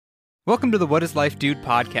Welcome to the What is Life Dude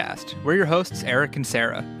podcast. We're your hosts, Eric and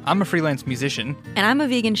Sarah. I'm a freelance musician. And I'm a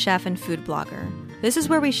vegan chef and food blogger. This is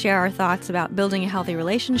where we share our thoughts about building a healthy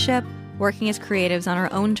relationship, working as creatives on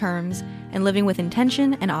our own terms, and living with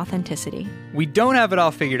intention and authenticity. We don't have it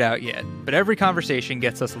all figured out yet, but every conversation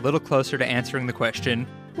gets us a little closer to answering the question,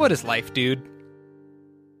 what is life, dude?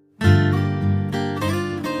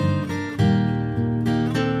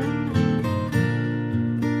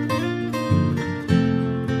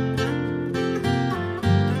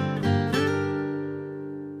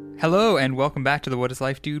 Hello, and welcome back to the What is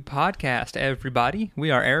Life Dude podcast, everybody.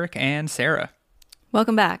 We are Eric and Sarah.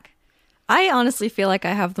 Welcome back. I honestly feel like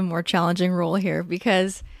I have the more challenging role here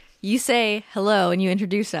because you say hello and you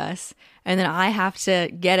introduce us, and then I have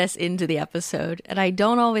to get us into the episode, and I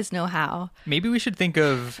don't always know how. Maybe we should think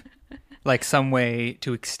of like some way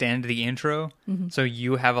to extend the intro so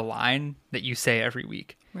you have a line that you say every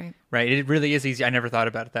week. Right? It really is easy. I never thought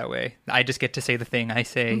about it that way. I just get to say the thing I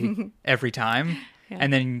say every time. Yeah.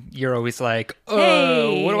 And then you're always like, oh,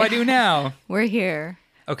 hey, what do I do now? We're here.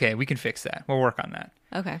 Okay, we can fix that. We'll work on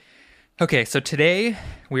that. Okay, so today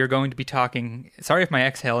we are going to be talking... Sorry if my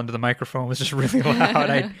exhale into the microphone was just really loud.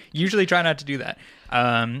 I usually try not to do that.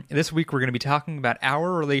 This week we're going to be talking about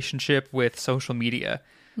our relationship with social media.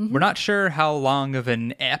 We're not sure how long of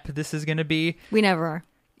an ep this is going to be. We never are.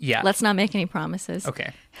 Yeah. Let's not make any promises.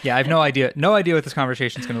 Okay. Yeah, I have no idea what this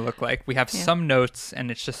conversation is going to look like. We have some notes, and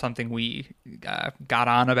it's just something we got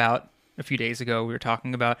on about a few days ago. We were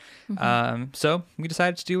talking about. So we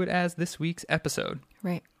decided to do it as this week's episode.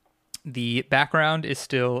 Right. The background is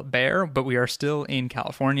still bare, but we are still in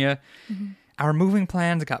California. Our moving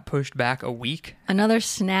plans got pushed back a week. Another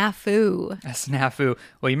snafu. A snafu.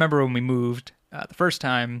 Well, you remember when we moved the first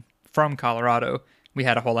time from Colorado, we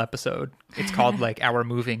had a whole episode. It's called like Our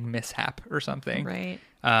Moving Mishap or something. Right.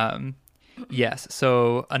 Yes.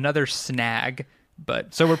 So another snag,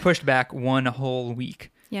 so we're pushed back one whole week.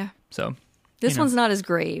 Yeah. So this one's not as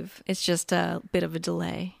grave. It's just a bit of a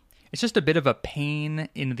delay. It's just a bit of a pain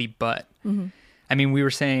in the butt. I mean, we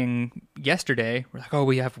were saying yesterday, we're like, oh,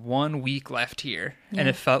 we have 1 week left here. Yeah. And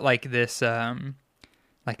it felt like this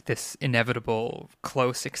inevitable,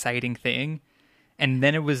 close, exciting thing. And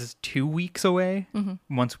then it was 2 weeks away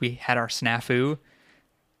once we had our snafu.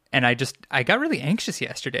 And I got really anxious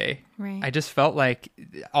yesterday. Right. I just felt like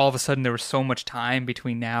all of a sudden there was so much time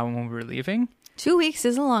between now and when we were leaving. 2 weeks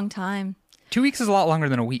is a long time. 2 weeks is a lot longer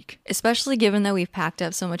than a week. Especially given that we've packed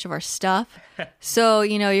up so much of our stuff. So,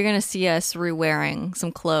 you're going to see us re-wearing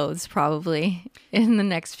some clothes probably in the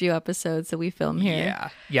next few episodes that we film here.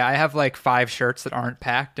 Yeah, I have like 5 shirts that aren't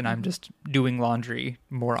packed, and I'm just doing laundry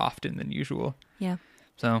more often than usual. Yeah.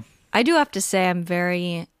 So I do have to say I'm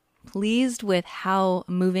very pleased with how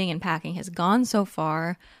moving and packing has gone so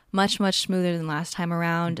far. Much, much smoother than last time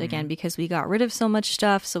around. Again, because we got rid of so much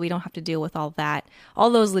stuff, so we don't have to deal with all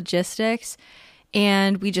those logistics.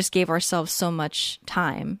 And we just gave ourselves so much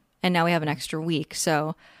time. And now we have an extra week.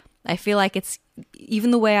 So I feel like it's even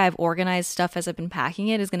the way I've organized stuff as I've been packing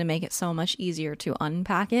it is going to make it so much easier to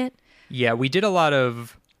unpack it. Yeah, we did a lot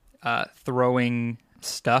of throwing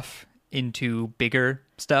stuff into bigger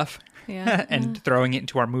stuff and throwing it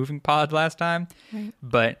into our moving pod last time. Right.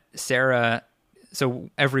 But Sarah, so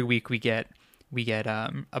every week we get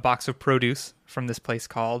a box of produce from this place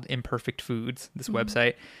called Imperfect Foods, this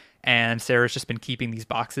website. And Sarah's just been keeping these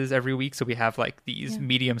boxes every week. So we have like these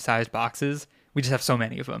medium-sized boxes. We just have so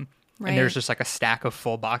many of them. Right. And there's just like a stack of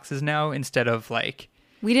full boxes now instead of like...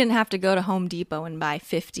 We didn't have to go to Home Depot and buy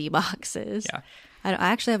 50 boxes. Yeah. I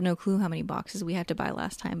actually have no clue how many boxes we had to buy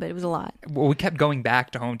last time, but it was a lot. Well, we kept going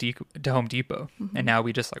back to Home Depot, and now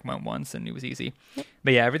we just like went once, and it was easy. Yep.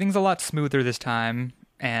 But yeah, everything's a lot smoother this time,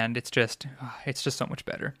 and it's just so much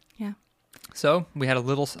better. Yeah. So we had a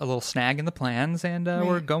little snag in the plans, and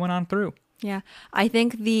we're going on through. Yeah. I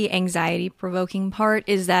think the anxiety-provoking part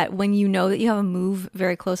is that when you know that you have a move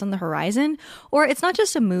very close on the horizon, or it's not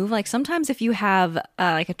just a move, like sometimes if you have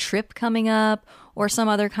like a trip coming up or some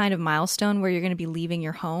other kind of milestone where you're going to be leaving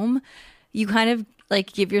your home, you kind of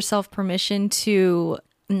like give yourself permission to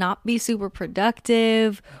not be super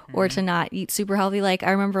productive or to not eat super healthy. Like I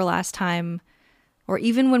remember last time, or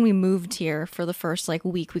even when we moved here for the first like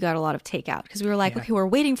week, we got a lot of takeout because we were like, okay, we're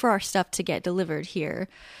waiting for our stuff to get delivered here.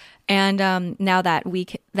 And now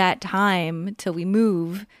that time till we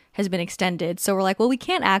move has been extended. So we're like, well, we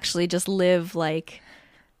can't actually just live like,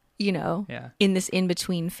 in this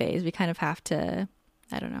in-between phase. We kind of have to,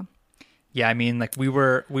 I don't know. Yeah, I mean, like we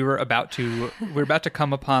were about to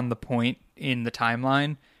come upon the point in the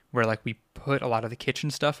timeline where like we put a lot of the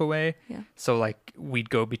kitchen stuff away. Yeah. So like we'd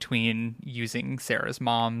go between using Sarah's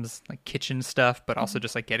mom's like kitchen stuff, but also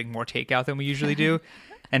just like getting more takeout than we usually do.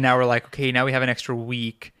 And now we're like, okay, now we have an extra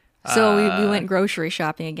week. So we went grocery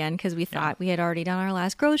shopping again because we thought we had already done our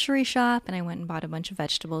last grocery shop, and I went and bought a bunch of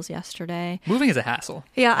vegetables yesterday. Moving is a hassle.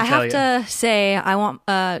 Yeah, I have to say, I want.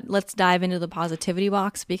 Let's dive into the positivity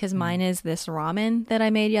box because mine is this ramen that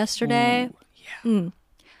I made yesterday. Ooh, yeah.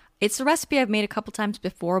 It's a recipe I've made a couple times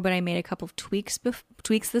before, but I made a couple of tweaks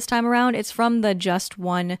this time around. It's from the Just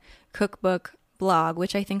One cookbook blog,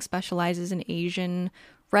 which I think specializes in Asian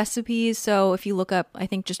recipes. So if you look up, I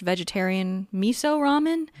think just vegetarian miso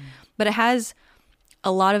ramen, but it has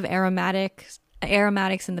a lot of aromatics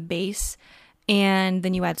in the base, and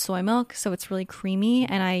then you add soy milk, so it's really creamy.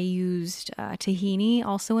 And I used tahini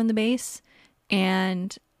also in the base,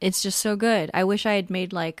 and it's just so good. I wish I had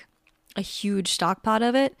made like a huge stock pot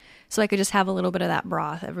of it so I could just have a little bit of that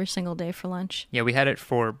broth every single day for lunch. Yeah, we had it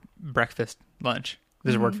for breakfast, lunch.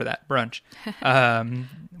 There's a word for that, brunch.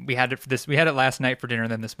 We had it for this. We had it last night for dinner,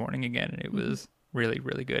 then this morning again, and it was really,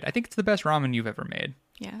 really good. I think it's the best ramen you've ever made.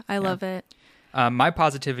 Yeah, I love it. My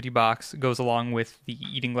positivity box goes along with the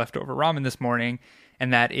eating leftover ramen this morning,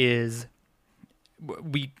 and that is,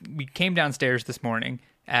 we came downstairs this morning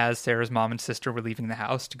as Sarah's mom and sister were leaving the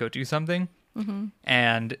house to go do something,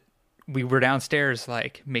 and we were downstairs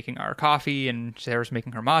like making our coffee, and Sarah's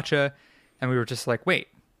making her matcha, and we were just like, wait.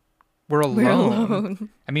 We're alone.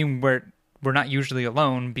 I mean, we're not usually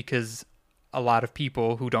alone because a lot of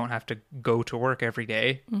people who don't have to go to work every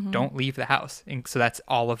day don't leave the house. And so that's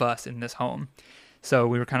all of us in this home. So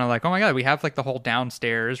we were kind of like, oh my God, we have like the whole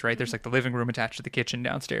downstairs, right? There's like the living room attached to the kitchen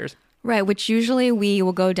downstairs. Right, which usually we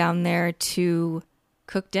will go down there to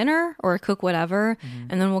cook dinner or cook whatever,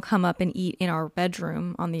 and then we'll come up and eat in our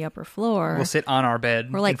bedroom on the upper floor. We'll sit on our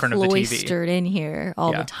bed We're like in front of the TV. cloistered in here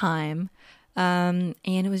all the time. And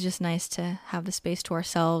it was just nice to have the space to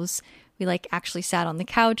ourselves. We like actually sat on the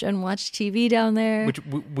couch and watched TV down there. Which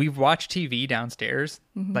we've watched TV downstairs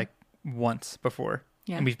like once before,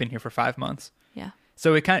 and we've been here for 5 months. Yeah.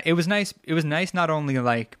 So it was nice. It was nice not only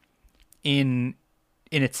like in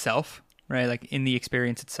itself, right? Like in the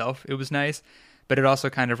experience itself, it was nice, but it also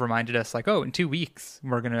kind of reminded us like, oh, in 2 weeks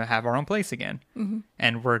we're gonna have our own place again,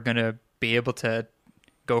 and we're gonna be able to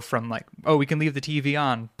go from like, oh, we can leave the TV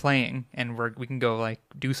on playing and we can go like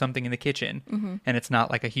do something in the kitchen, and it's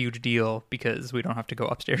not like a huge deal because we don't have to go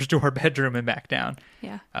upstairs to our bedroom and back down.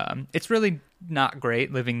 Yeah. It's really not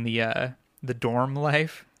great living the dorm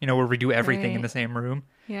life, where we do everything in the same room.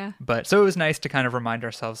 Yeah. But so it was nice to kind of remind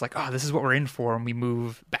ourselves like, oh, this is what we're in for when we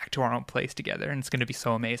move back to our own place together, and it's going to be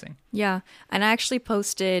so amazing. Yeah. And I actually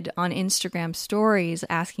posted on Instagram stories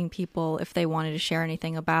asking people if they wanted to share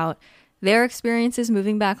anything about their experiences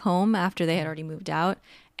moving back home after they had already moved out.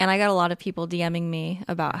 And I got a lot of people DMing me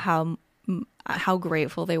about how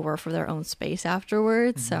grateful they were for their own space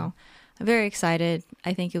afterwards. So I'm very excited.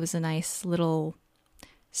 I think it was a nice little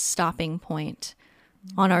stopping point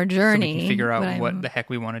on our journey. So we can figure out what the heck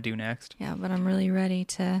we want to do next. Yeah, but I'm really ready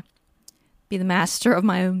to be the master of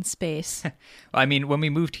my own space. I mean, when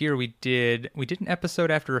we moved here, we did an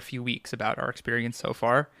episode after a few weeks about our experience so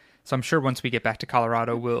far. So I'm sure once we get back to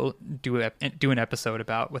Colorado, we'll do an episode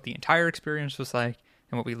about what the entire experience was like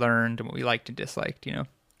and what we learned and what we liked and disliked,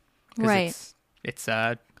 Right. It's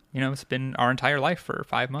it's been our entire life for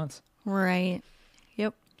 5 months. Right.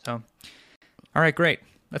 Yep. So, all right, great.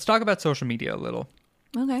 Let's talk about social media a little.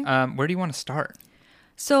 Okay. Where do you want to start?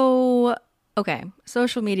 So, okay,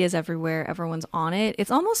 social media is everywhere. Everyone's on it.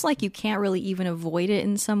 It's almost like you can't really even avoid it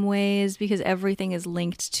in some ways because everything is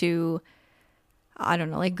linked to, I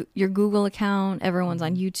don't know, like your Google account. Everyone's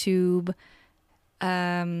on YouTube.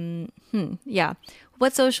 Yeah.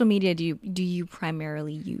 What social media do you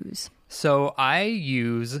primarily use? So I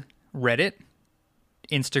use Reddit,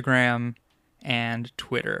 Instagram, and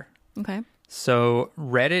Twitter. Okay. So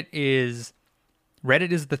Reddit is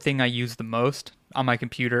the thing I use the most on my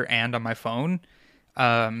computer and on my phone.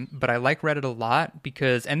 But I like Reddit a lot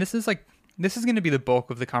because, and this is going to be the bulk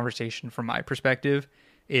of the conversation from my perspective,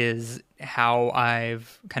 is how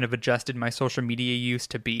I've kind of adjusted my social media use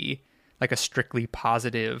to be like a strictly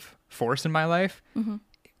positive force in my life,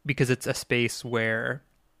 because it's a space where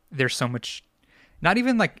there's so much, not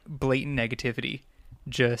even like blatant negativity,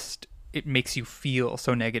 just it makes you feel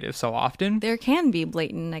so negative so often. There can be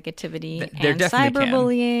blatant negativity There and definitely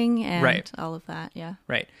cyberbullying and Right. all of that. Yeah.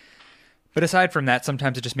 Right. But aside from that,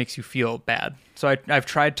 sometimes it just makes you feel bad. So I've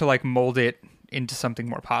tried to like mold it into something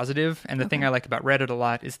more positive. And the thing I like about Reddit a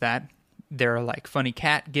lot is that there are like funny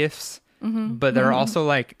cat gifs, but there are also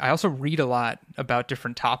like, I also read a lot about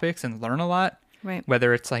different topics and learn a lot. Right.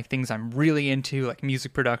 Whether it's like things I'm really into, like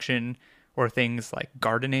music production, or things like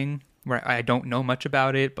gardening, where I don't know much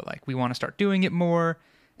about it, but like we want to start doing it more.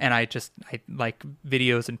 And I like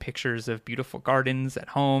videos and pictures of beautiful gardens at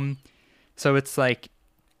home. So it's like,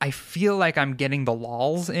 I feel like I'm getting the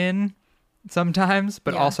lols in sometimes,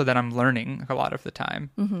 but Yeah. also that I'm learning a lot of the time.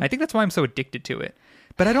 I think that's why I'm so addicted to it.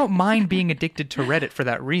 But I don't mind being addicted to Reddit for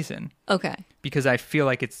that reason, Okay. because I feel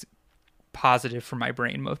like it's positive for my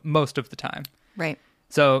brain most of the time. Right.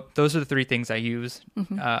 So those are the three things I use.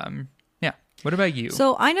 Yeah. What about you?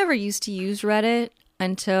 So I never used to use Reddit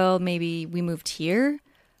until maybe we moved here.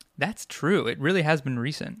 That's true. It really has been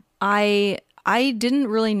recent. I didn't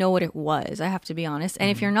really know what it was, I have to be honest.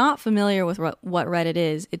 And if you're not familiar with what Reddit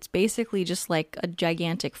is, it's basically just like a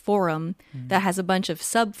gigantic forum that has a bunch of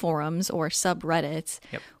sub-forums or subreddits,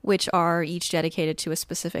 Yep. which are each dedicated to a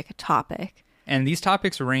specific topic. And these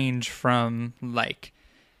topics range from like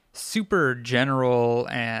super general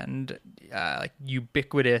and like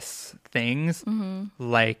ubiquitous things.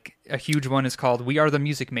 Like a huge one is called "We Are the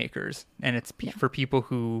Music Makers," and it's for people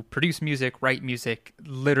who produce music, write music,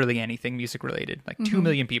 literally anything music related. Like 2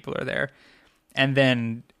 million people are there. And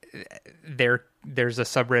then there's a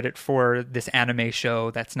subreddit for this anime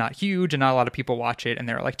show that's not huge and not a lot of people watch it, and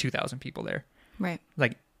there are like 2,000 people there. Right.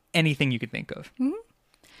 Like anything you could think of.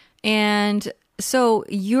 And so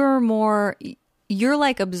you're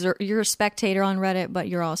like you're a spectator on Reddit, but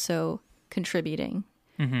you're also contributing.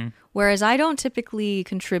 Whereas I don't typically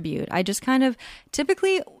contribute. I just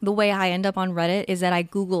typically the way I end up on Reddit is that I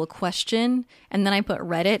Google a question and then I put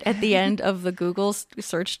Reddit at the end of the Google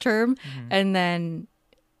search term and then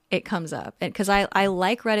it comes up. Because I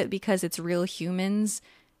like Reddit because it's real humans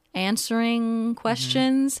answering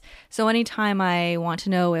questions. So anytime I want to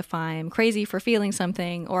know if I'm crazy for feeling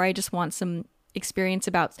something or I just want some experience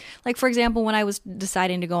about, like, for example, when I was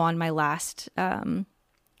deciding to go on my last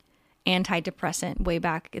antidepressant way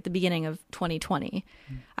back at the beginning of 2020,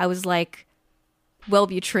 I was like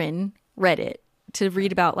Wellbutrin Reddit to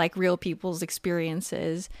read about like real people's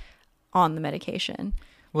experiences on the medication.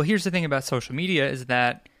 Well, here's the thing about social media is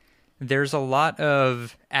that there's a lot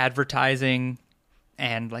of advertising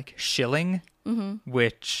and like shilling,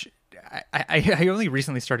 which I only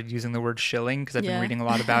recently started using the word shilling because I've been reading a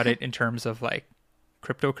lot about it in terms of like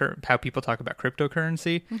how people talk about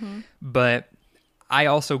cryptocurrency. But I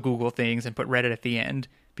also Google things and put Reddit at the end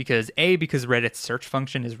because Reddit's search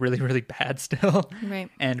function is really, really bad still. Right.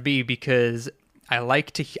 And B, because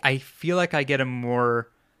I feel like I get a more,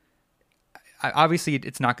 obviously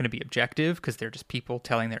it's not going to be objective because they're just people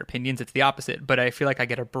telling their opinions. It's the opposite. But I feel like I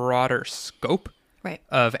get a broader scope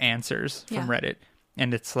of answers from Reddit.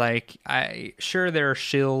 And it's like, sure there are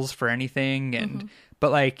shills for anything,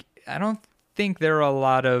 but like, I don't think there are a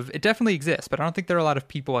lot of, it definitely exists, but I don't think there are a lot of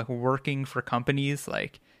people like working for companies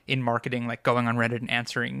like in marketing, like going on Reddit and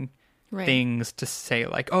answering things to say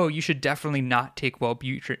like, oh, you should definitely not take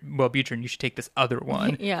Wellbutrin, you should take this other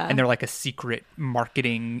one. And they're like a secret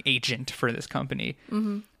marketing agent for this company.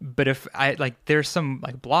 But if there's some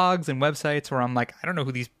like blogs and websites where I'm like, I don't know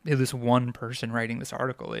who this one person writing this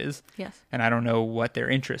article is. Yes. And I don't know what their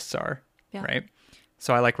interests are. Yeah. Right.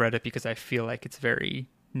 So I like Reddit because I feel like it's very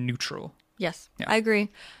neutral. Yes, Yeah. I agree.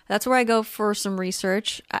 That's where I go for some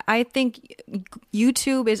research. I think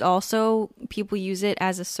YouTube is also, people use it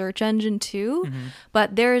as a search engine too,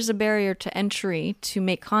 but there is a barrier to entry to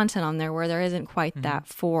make content on there where there isn't quite that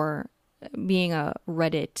for being a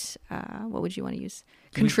Reddit, what would you want to use?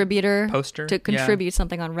 Contributor. Poster. To contribute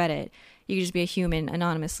something on Reddit. You can just be a human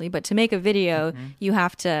anonymously, but to make a video, you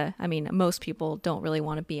have to, most people don't really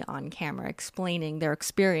want to be on camera explaining their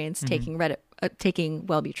experience taking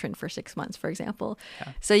Wellbutrin for 6 months, for example.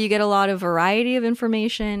 Yeah. So you get a lot of variety of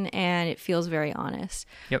information and it feels very honest.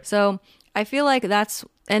 Yep. So I feel like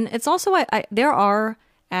and it's also, there are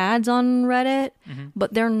ads on Reddit,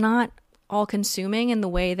 but they're not all consuming in the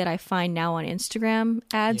way that I find now on Instagram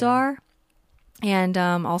ads are. And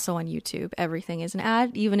also on YouTube, everything is an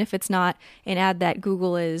ad. Even if it's not an ad that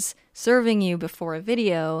Google is serving you before a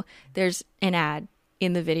video, there's an ad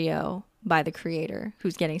in the video by the creator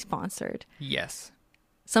who's getting sponsored. Yes.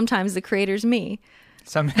 Sometimes the creator's me.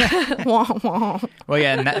 Wah, wah. Well,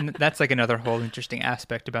 yeah, and that's like another whole interesting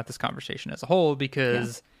aspect about this conversation as a whole,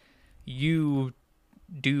 because you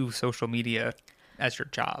do social media as your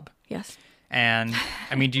job. Yes. And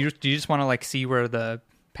do you just want to like see where the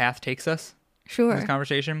path takes us? Sure. In this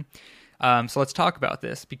conversation. So let's talk about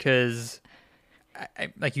this because,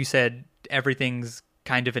 like you said, everything's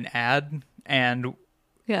kind of an ad, and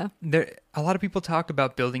a lot of people talk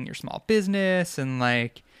about building your small business and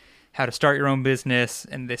like how to start your own business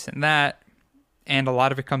and this and that. And a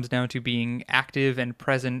lot of it comes down to being active and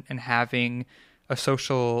present and having a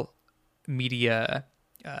social media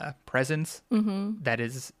presence that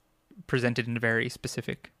is presented in a very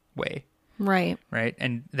specific way. Right. Right.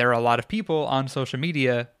 And there are a lot of people on social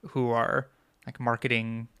media who are like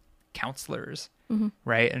marketing counselors.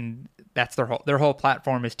 Right. And that's their whole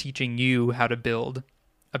platform is teaching you how to build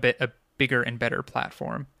a bigger and better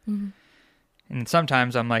platform. And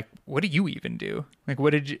sometimes I'm like, what do you even do? Like,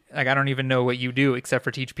 I don't even know what you do except for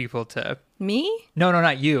teach people to. Me? No,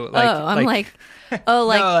 not you. Like, I'm like oh,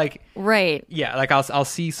 like, no, like, right. Yeah. Like I'll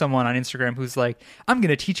see someone on Instagram who's like, I'm going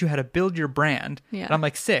to teach you how to build your brand. Yeah. And I'm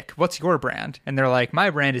like, sick. What's your brand? And they're like, my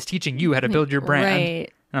brand is teaching you how to build your brand.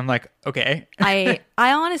 Right. And I'm like, okay. I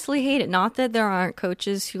honestly hate it. Not that there aren't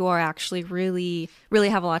coaches who are actually really, really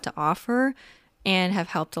have a lot to offer and have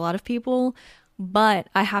helped a lot of people. But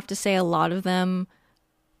I have to say a lot of them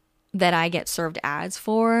that I get served ads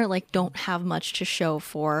for, like, don't have much to show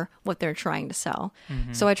for what they're trying to sell.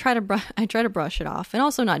 So I try to brush it off and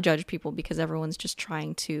also not judge people because everyone's just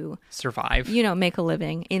trying to survive, make a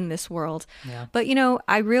living in this world. Yeah. But,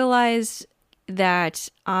 I realize that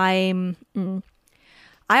I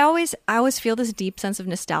always feel this deep sense of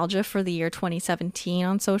nostalgia for the year 2017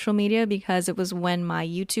 on social media because it was when my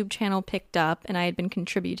YouTube channel picked up and I had been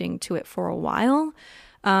contributing to it for a while.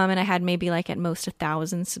 And I had maybe like at most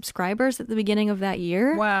 1,000 subscribers at the beginning of that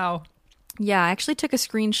year. Wow. Yeah, I actually took a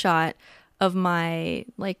screenshot of my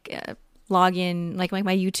login, like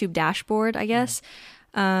my YouTube dashboard, I guess,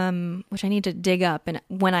 which I need to dig up. And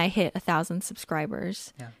when I hit 1,000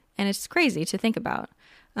 subscribers, and it's crazy to think about.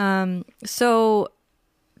 So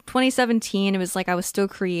 2017, it was like I was still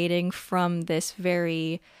creating from this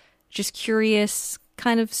very just curious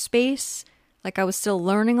kind of space. Like I was still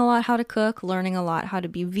learning a lot how to cook, learning a lot how to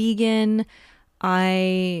be vegan.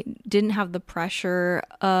 I didn't have the pressure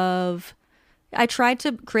of... I tried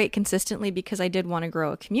to create consistently because I did want to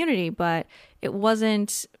grow a community, but it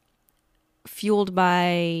wasn't fueled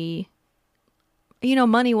by...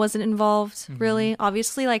 money wasn't involved, really.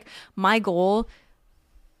 Obviously, like, my goal...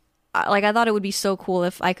 Like, I thought it would be so cool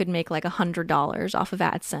if I could make like $100 off of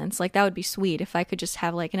AdSense. Like, that would be sweet if I could just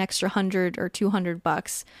have like an extra $100 or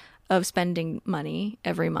 $200 of spending money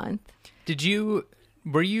every month.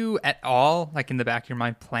 Were you at all like in the back of your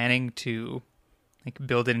mind planning to like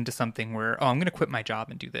build it into something where, I'm going to quit my job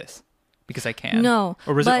and do this because I can? No.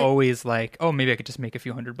 Or was it always like, maybe I could just make a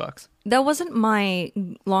few $100? That wasn't my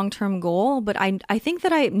long-term goal, but I think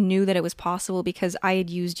that I knew that it was possible because I had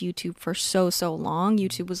used YouTube for so long.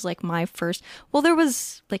 YouTube was like my first... Well, there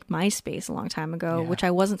was like MySpace a long time ago, which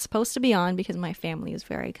I wasn't supposed to be on because my family is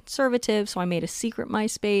very conservative. So I made a secret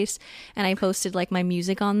MySpace and I posted like my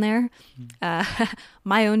music on there.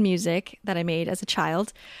 My own music that I made as a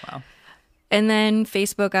child. Wow. And then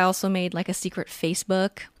Facebook, I also made like a secret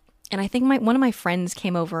Facebook. And I think one of my friends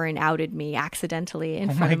came over and outed me accidentally in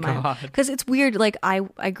front of my... Because it's weird. Like,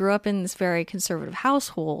 I grew up in this very conservative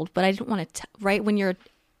household, but I didn't want to... Right when you're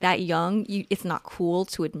that young, it's not cool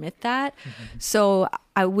to admit that. So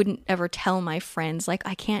I wouldn't ever tell my friends, like,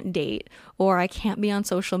 I can't date or I can't be on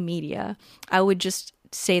social media. I would just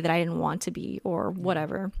say that I didn't want to be or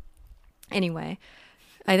whatever. Anyway,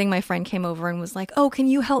 I think my friend came over and was like, oh, can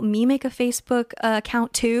you help me make a Facebook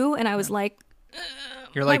account too? And I was like...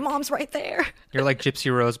 You're like, my mom's right there. You're like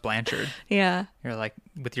Gypsy Rose Blanchard. Yeah. You're like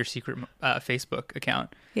with your secret Facebook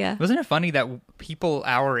account. Yeah. Wasn't it funny that people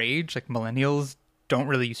our age, like millennials, don't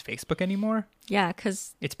really use Facebook anymore? Yeah,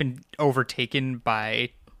 because... It's been overtaken by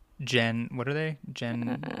Gen... What are they?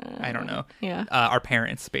 I don't know. Yeah. Our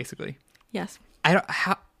parents, basically. Yes.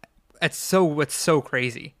 It's so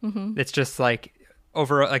crazy. It's just like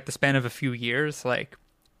over like the span of a few years, like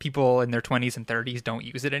people in their 20s and 30s don't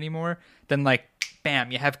use it anymore. Then like,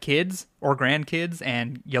 bam, you have kids or grandkids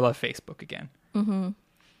and you love Facebook again. Well,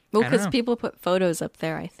 because people put photos up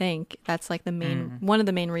there, I think. That's like the main one of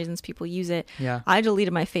the main reasons people use it. Yeah. I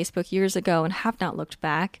deleted my Facebook years ago and have not looked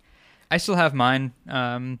back. I still have mine.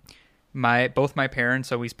 Both my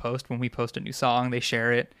parents always post when we post a new song. They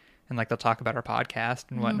share it and like they'll talk about our podcast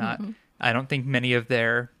and whatnot. I don't think many of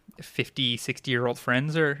their 50, 60-year-old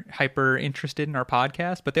friends are hyper interested in our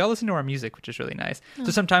podcast, but they all listen to our music, which is really nice.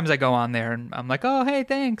 So sometimes I go on there and I'm like, oh, hey,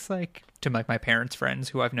 thanks. Like to like my parents' friends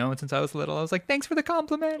who I've known since I was little. I was like, thanks for the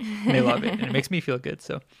compliment. And they love it and it makes me feel good.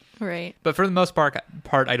 So, right. But for the most part,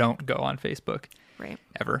 I don't go on Facebook. Right.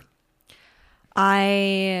 Ever.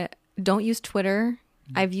 I don't use Twitter.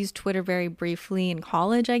 I've used Twitter very briefly in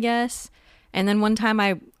college, I guess. And then one time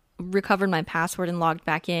I recovered my password and logged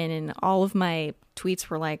back in and all of my tweets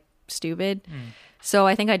were like stupid. So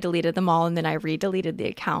I think I deleted them all and then I re-deleted the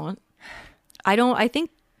account. I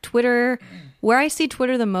think Twitter, where I see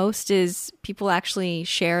Twitter the most is people actually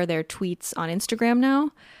share their tweets on Instagram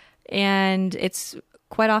now, and it's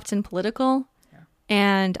quite often political.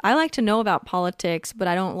 And I like to know about politics, but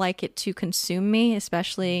I don't like it to consume me,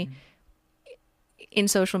 especially in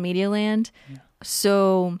social media land. Yeah.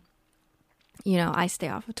 So, I stay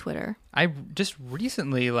off of Twitter. I just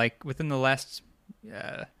recently, like within the last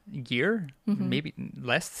year, maybe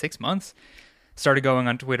less, 6 months, started going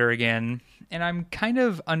on Twitter again. And I'm kind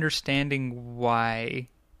of understanding why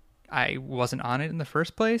I wasn't on it in the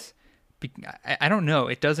first place. I don't know.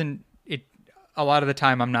 A lot of the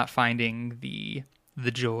time I'm not finding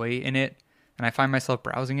the joy in it, and I find myself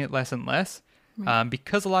browsing it less and less,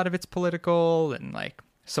 because a lot of it's political and like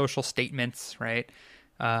social statements, right?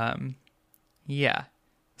 Yeah.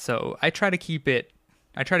 So I try to keep it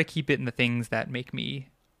in the things that make me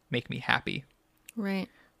happy. Right.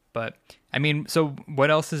 But I mean, so what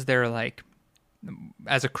else is there, like,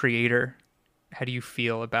 as a creator, how do you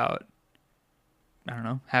feel about, I don't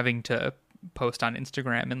know, having to post on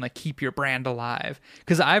Instagram and like keep your brand alive?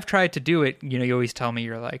 Because I've tried to do it. You always tell me,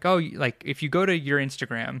 you're like, oh, like if you go to your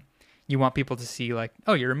Instagram, you want people to see like,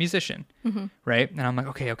 oh, you're a musician, right? And I'm like,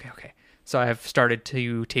 okay. So I've started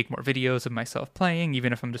to take more videos of myself playing,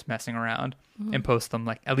 even if I'm just messing around, and post them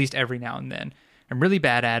like at least every now and then. I'm really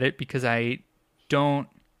bad at it because I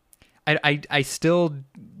still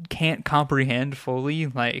can't comprehend fully,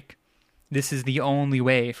 like, this is the only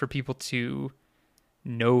way for people to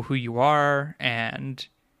know who you are and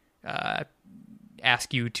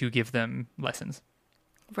ask you to give them lessons.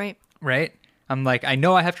 Right. I'm like, I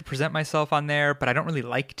know I have to present myself on there, but I don't really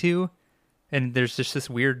like to. And there's just this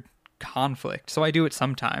weird conflict. So I do it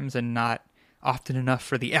sometimes and not often enough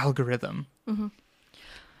for the algorithm. Mm-hmm.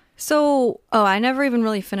 So, I never even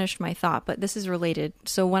really finished my thought, but this is related.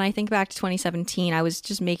 So when I think back to 2017, I was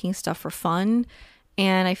just making stuff for fun.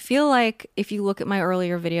 And I feel like if you look at my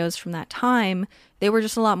earlier videos from that time, they were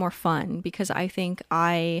just a lot more fun because I think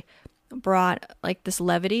I brought like this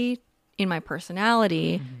levity in my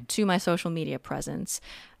personality to my social media presence.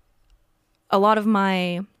 A lot of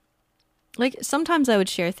my, like, sometimes I would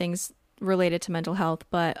share things related to mental health,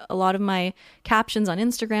 but a lot of my captions on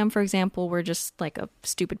Instagram, for example, were just like a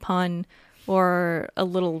stupid pun or a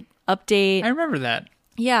little update. I remember that.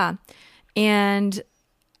 Yeah. And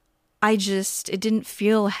it didn't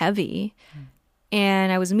feel heavy.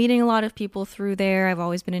 And I was meeting a lot of people through there. I've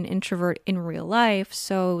always been an introvert in real life,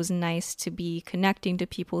 so it was nice to be connecting to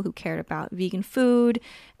people who cared about vegan food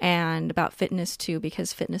and about fitness too,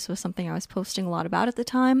 because fitness was something I was posting a lot about at the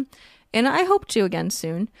time. And I hope to again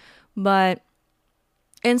soon. And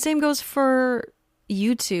same goes for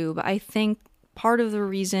YouTube. I think part of the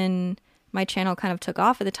reason my channel kind of took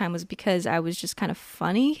off at the time was because I was just kind of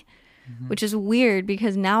funny, which is weird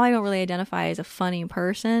because now I don't really identify as a funny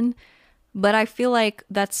person, but I feel like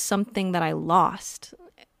that's something that I lost.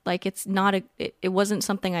 Like it wasn't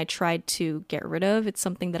something I tried to get rid of. It's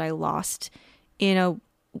something that I lost, and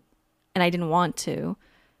I didn't want to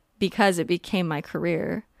because it became my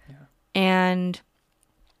career. Yeah. And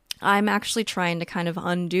I'm actually trying to kind of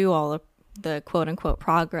undo all of the quote unquote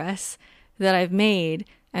progress that I've made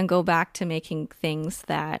and go back to making things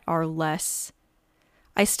that are less.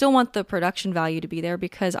 I still want the production value to be there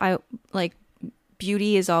because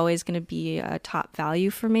beauty is always going to be a top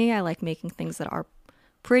value for me. I like making things that are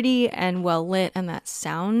pretty and well lit and that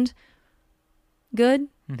sound good.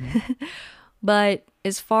 But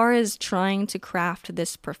as far as trying to craft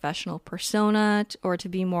this professional persona or to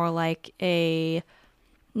be more like a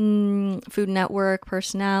Food Network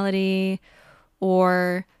personality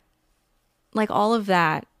or like all of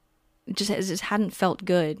that, just hadn't felt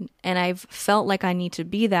good. And I've felt like I need to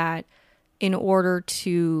be that in order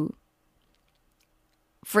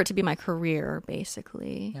for it to be my career,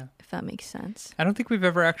 basically, if that makes sense. I don't think we've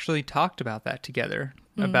ever actually talked about that together,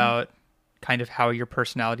 about kind of how your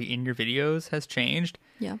personality in your videos has changed.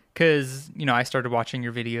 Yeah. Because, I started watching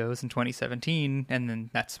your videos in 2017, and then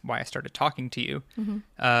that's why I started talking to you.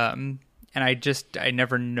 And I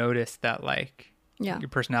never noticed that, your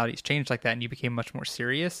personality's changed like that, and you became much more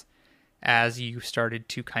serious as you started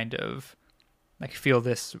to kind of, feel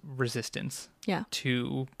this resistance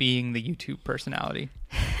to being the YouTube personality.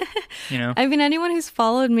 I mean, anyone who's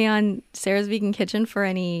followed me on Sarah's Vegan Kitchen for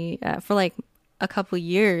a couple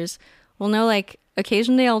years will know,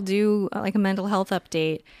 occasionally I'll do a mental health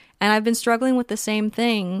update, and I've been struggling with the same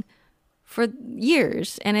thing for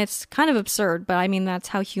years, and it's kind of absurd, but I mean, that's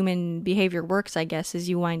how human behavior works, I guess, is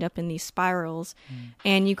you wind up in these spirals,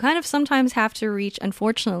 and you kind of sometimes have to reach,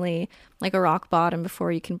 unfortunately, a rock bottom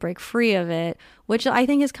before you can break free of it, which I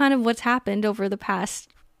think is kind of what's happened over the past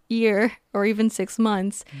year or even 6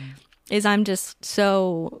 months is I'm just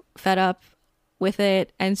so fed up with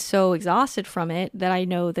it and so exhausted from it that I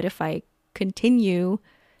know that if I continue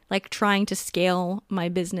like trying to scale my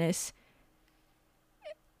business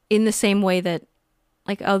in the same way that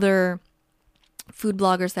like other food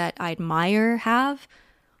bloggers that I admire have,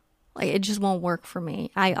 like it just won't work for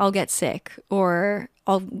me. I'll get sick or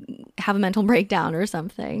I'll have a mental breakdown or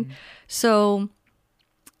something. So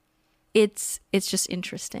it's just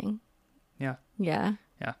interesting. Yeah. Yeah.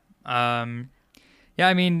 Yeah. Yeah.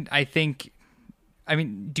 I mean,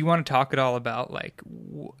 do you want to talk at all about like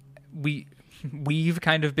we've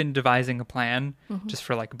kind of been devising a plan just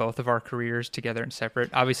for like both of our careers together and separate.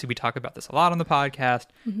 Obviously, we talk about this a lot on the podcast.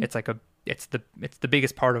 It's like it's the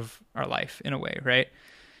biggest part of our life in a way, right?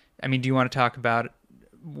 I mean, do you want to talk about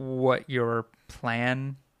what your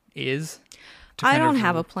plan is? I don't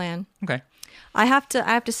have a plan. Okay. I have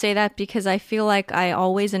to say that because I feel like I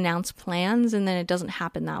always announce plans and then it doesn't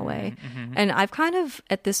happen that way. And I've kind of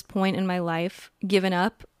at this point in my life given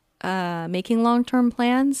up making long-term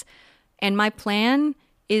plans, and my plan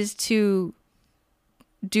is to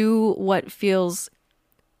do what feels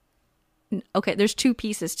okay. There's two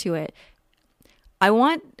pieces to it.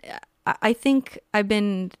 I think I've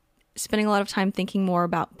been spending a lot of time thinking more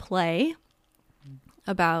about play,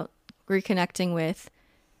 about reconnecting with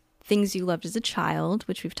things you loved as a child,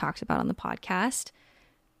 which we've talked about on the podcast.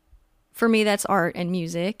 For me, that's art and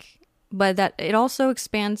music, but that it also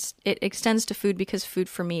extends to food because food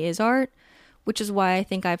for me is art, which is why I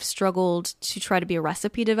think I've struggled to try to be a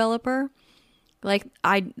recipe developer. Like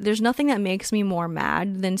there's nothing that makes me more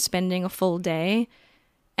mad than spending a full day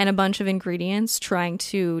and a bunch of ingredients trying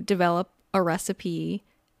to develop a recipe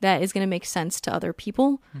that is going to make sense to other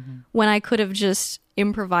people when I could have just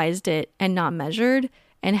improvised it and not measured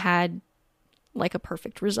and had like a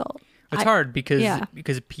perfect result. It's hard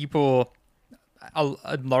because people,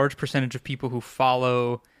 a large percentage of people who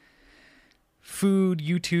follow food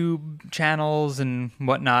YouTube channels and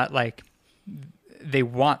whatnot, like they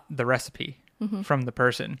want the recipe from the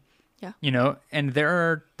person. Yeah. You know, and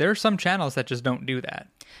there are some channels that just don't do that.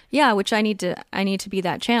 Yeah, which I need to be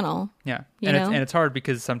that channel. Yeah. And it's hard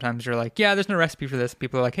because sometimes you're like, yeah, there's no recipe for this.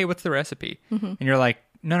 People are like, hey, what's the recipe? And you're like,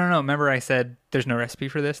 no. Remember I said there's no recipe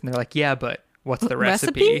for this? And they're like, yeah, but what's the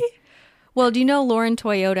recipe? Well, do you know Lauren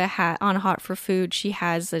Toyota on Hot for Food? She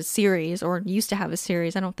has a series, or used to have a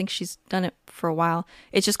series. I don't think she's done it for a while.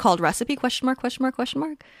 It's just called Recipe ?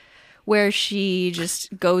 Where she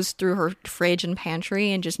just goes through her fridge and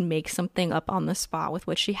pantry and just makes something up on the spot with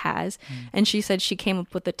what she has. And she said she came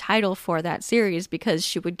up with the title for that series because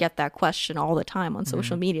she would get that question all the time on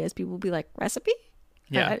social media, as people would be like, recipe?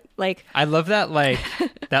 Yeah. Like I love that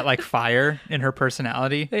that fire in her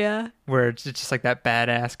personality. Yeah. Where it's just like that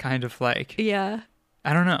badass kind of like, yeah.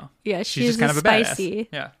 I don't know. Yeah, she's just kind of a spicy. badass.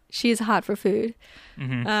 Yeah. She's hot for food.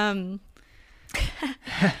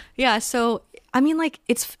 Yeah, so I mean, like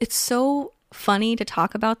it's so funny to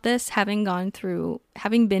talk about this, having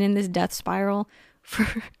been in this death spiral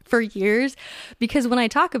for years, because when I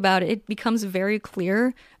talk about it, it becomes very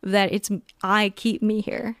clear that I keep me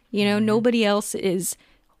here. You know, nobody else is,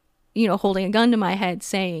 holding a gun to my head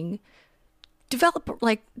saying,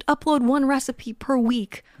 upload one recipe per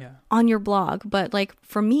week on your blog. But like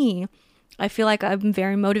for me, I feel like I'm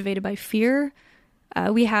very motivated by fear.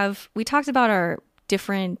 We talked about our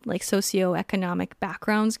different like socioeconomic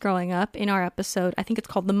backgrounds growing up in our episode. I think it's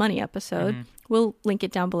called the money episode. We'll link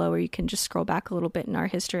it down below where you can just scroll back a little bit in our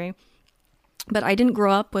history. But I didn't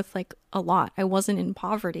grow up with like a lot. I wasn't in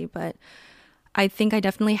poverty, but I think I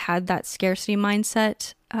definitely had that scarcity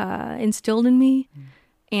mindset instilled in me.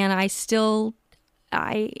 And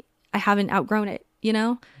I haven't outgrown it,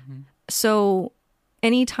 So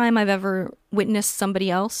anytime I've ever witnessed somebody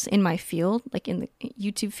else in my field, like in the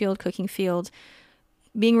YouTube field, cooking field,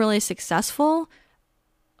 being really successful,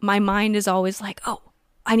 my mind is always like, oh,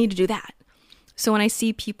 I need to do that. So when I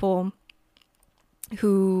see people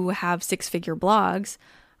who have 6-figure blogs,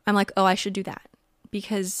 I'm like, oh, I should do that,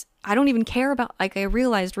 because I don't even care about, like, I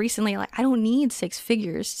realized recently, like, I don't need 6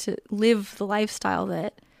 figures to live the lifestyle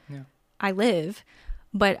that I live,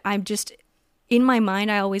 but I'm just, in my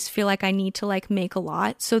mind, I always feel like I need to like make a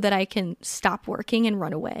lot so that I can stop working and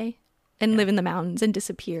run away and live in the mountains and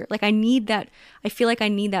disappear. Like I need that. I feel like I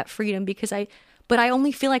need that freedom but I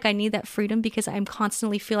only feel like I need that freedom because I'm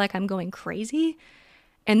constantly feel like I'm going crazy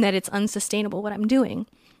and that it's unsustainable what I'm doing.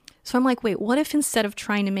 So I'm like, wait, what if instead of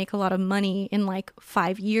trying to make a lot of money in like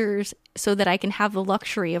 5 years so that I can have the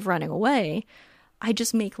luxury of running away, I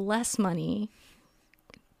just make less money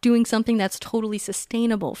doing something that's totally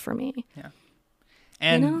sustainable for me. Yeah.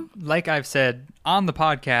 And like I've said on the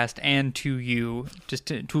podcast and to you, just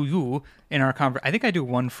to you in our conversation. I think I do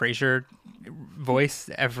one Frasier voice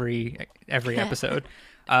every episode.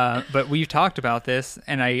 But we've talked about this,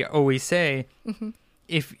 and I always say,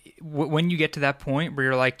 when you get to that point where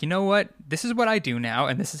you're like, you know what, this is what I do now,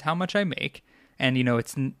 and this is how much I make, and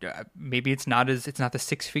it's maybe it's not the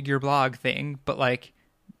 6-figure blog thing, but like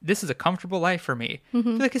this is a comfortable life for me. I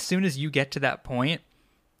feel like as soon as you get to that point,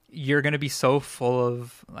 you're going to be so full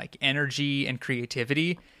of like energy and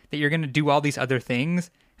creativity that you're going to do all these other things,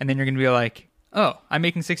 and then you're going to be like, oh, I'm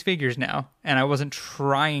making 6 figures now, and I wasn't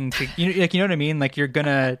trying to, you know what I mean? Like you're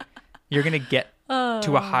gonna get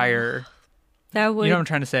to a higher. That would, you know what I'm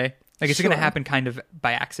trying to say? Like it's Sure. gonna happen kind of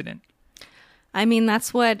by accident. I mean,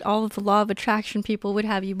 that's what all of the law of attraction people would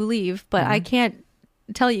have you believe, but I can't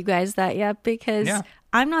tell you guys that yet because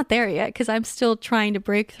I'm not there yet, because I'm still trying to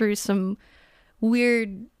break through some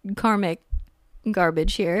weird karmic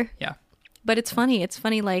garbage here. Yeah. But it's funny. It's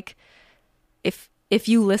funny, like, if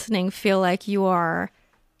you listening feel like you are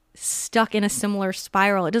stuck in a similar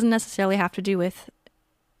spiral, it doesn't necessarily have to do with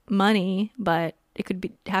money, but it could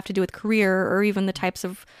have to do with career or even the types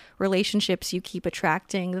of relationships you keep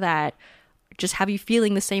attracting that just have you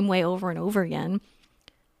feeling the same way over and over again.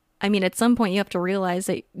 I mean, at some point you have to realize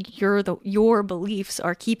that your beliefs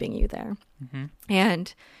are keeping you there.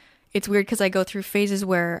 And it's weird because I go through phases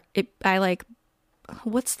where I like,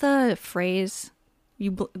 what's the phrase?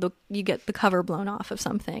 You get the cover blown off of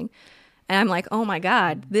something. And I'm like, oh my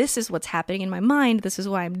God, this is what's happening in my mind. This is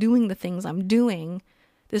why I'm doing the things I'm doing.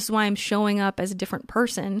 This is why I'm showing up as a different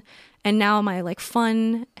person. And now my like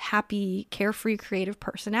fun, happy, carefree, creative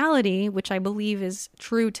personality, which I believe is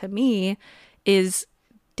true to me, is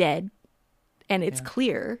dead. And it's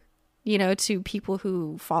clear, to people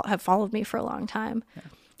who have followed me for a long time. Yeah.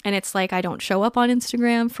 And it's like I don't show up on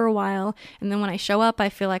Instagram for a while. And then when I show up, I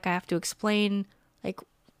feel like I have to explain, like,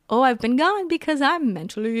 oh, I've been gone because I'm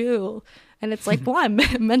mentally ill. And it's like, well, I'm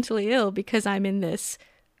mentally ill because I'm in this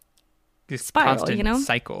spiral, constant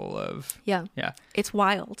cycle of... Yeah. It's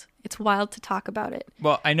wild. It's wild to talk about it.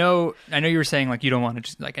 Well, I know you were saying, like, you don't want to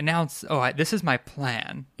just, like, announce, this is my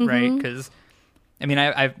plan, right? Because... I mean,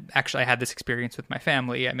 I've actually had this experience with my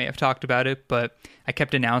family. I may have talked about it, but I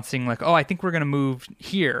kept announcing like, oh, I think we're going to move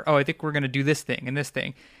here. Oh, I think we're going to do this thing and this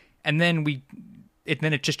thing. And then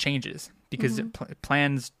it just changes because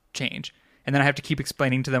plans change. And then I have to keep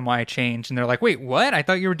explaining to them why I changed. And they're like, wait, what? I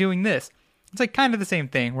thought you were doing this. It's like kind of the same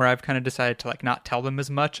thing where I've kind of decided to like not tell them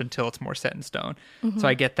as much until it's more set in stone. So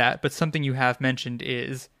I get that. But something you have mentioned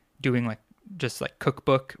is doing like just like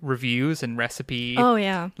cookbook reviews and recipe. Oh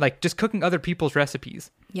yeah. Like just cooking other people's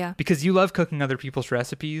recipes. Yeah. Because you love cooking other people's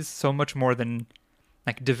recipes so much more than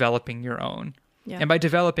like developing your own. Yeah. And by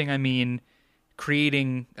developing, I mean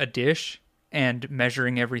creating a dish and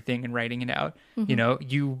measuring everything and writing it out.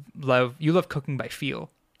 You love cooking by feel.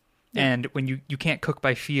 Yeah. And when you can't cook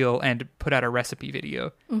by feel and put out a recipe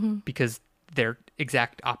video because they're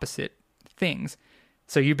exact opposite things.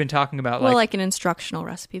 So you've been talking about like an instructional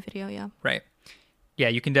recipe video, yeah. Right. Yeah,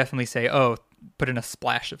 you can definitely say, oh, put in a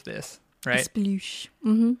splash of this, right? A sploosh.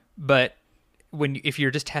 Mm-hmm. But if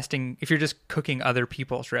you're just cooking other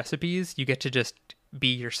people's recipes, you get to just be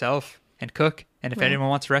yourself and cook. And if anyone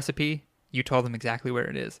wants a recipe, you told them exactly where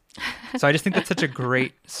it is. So I just think that's such a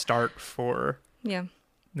great start for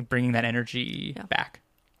bringing that energy back.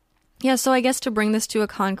 Yeah, so I guess to bring this to a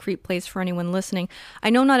concrete place for anyone listening, I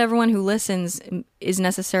know not everyone who listens is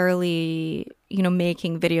necessarily,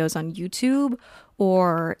 making videos on YouTube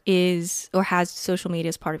or has social media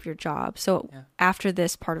as part of your job. So after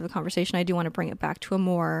this part of the conversation, I do want to bring it back to a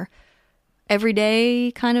more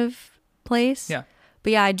everyday kind of place. Yeah.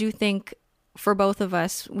 But yeah, I do think for both of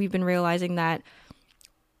us, we've been realizing that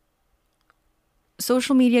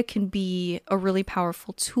social media can be a really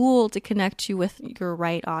powerful tool to connect you with your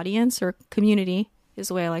right audience or community is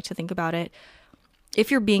the way I like to think about it.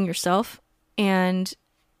 If you're being yourself. And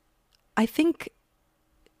I think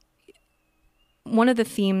one of the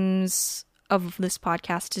themes of this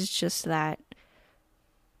podcast is just that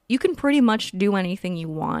you can pretty much do anything you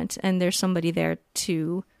want and there's somebody there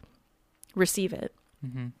to receive it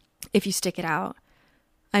if you stick it out.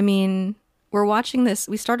 I mean,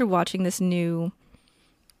 we started watching this new...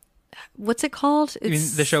 What's it called? You mean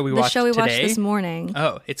the show we watched today? This morning.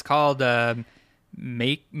 Oh, it's called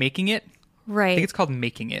Making It? Right. I think it's called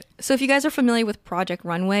Making It. So if you guys are familiar with Project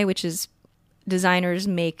Runway, which is designers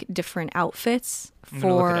make different outfits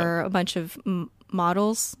for a bunch of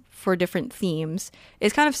models for different themes.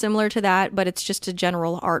 It's kind of similar to that, but it's just a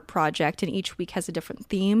general art project, and each week has a different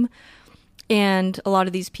theme. And a lot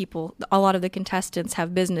of the contestants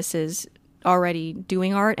have businesses already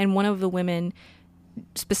doing art, and one of the women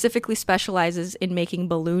specifically specializes in making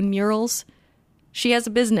balloon murals. She has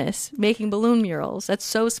a business making balloon murals. That's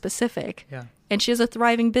so specific. Yeah. And she has a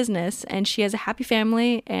thriving business, and she has a happy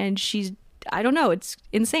family, and she's, I don't know, it's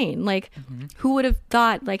insane. Like, who would have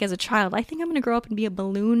thought, like, as a child, I think I'm going to grow up and be a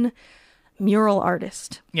balloon mural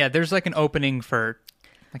artist. Yeah, there's like an opening for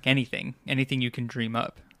like anything you can dream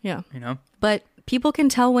up, Yeah. you know? But people can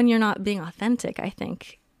tell when you're not being authentic, I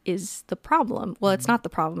think, is the problem. Well, it's not the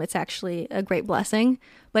problem. It's actually a great blessing,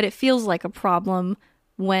 but it feels like a problem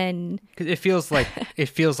when... 'Cause it feels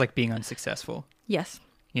like being unsuccessful, Yes.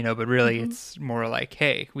 you know, but really it's more like,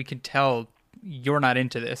 hey, we can tell you're not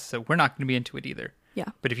into this, so we're not going to be into it either. Yeah.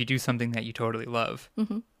 But if you do something that you totally love,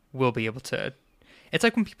 we'll be able to... It's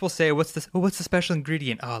like when people say, what's the special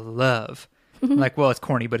ingredient? Oh, love. I'm like, well, it's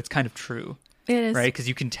corny, but it's kind of true. It is. Right? Because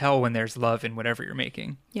you can tell when there's love in whatever you're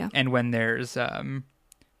making. Yeah. And when there's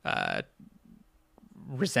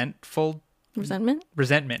resentment.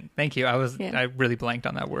 Thank you. I really blanked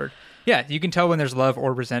on that word. Yeah, you can tell when there's love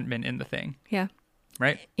or resentment in the thing. Yeah.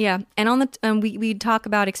 Right? Yeah. And on the we talk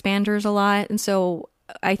about expanders a lot, and so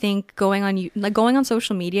I think going on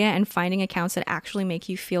social media and finding accounts that actually make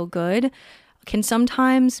you feel good can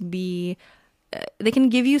sometimes be they can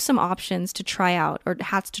give you some options to try out or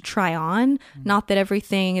hats to try on. Not that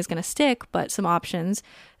everything is going to stick, but some options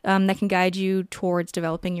that can guide you towards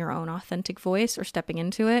developing your own authentic voice or stepping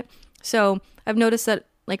into it. So I've noticed that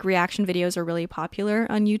like reaction videos are really popular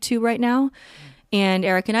on YouTube right now. And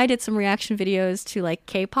Eric and I did some reaction videos to like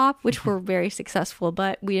K-pop, which were very successful,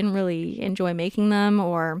 but we didn't really enjoy making them,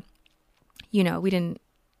 or, you know,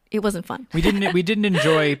 it wasn't fun. We didn't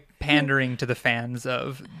enjoy pandering to the fans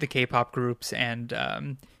of the K-pop groups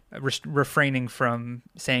and refraining from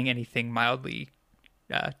saying anything mildly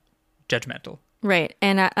judgmental. Right.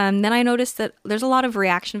 And then I noticed that there's a lot of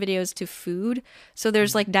reaction videos to food. So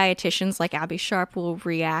there's like dietitians like Abby Sharp will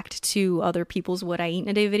react to other people's What I Eat in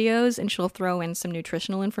a Day videos, and she'll throw in some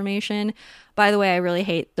nutritional information. By the way, I really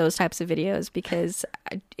hate those types of videos because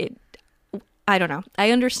I don't know. I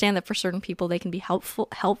understand that for certain people they can be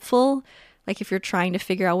helpful, like if you're trying to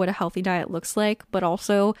figure out what a healthy diet looks like, but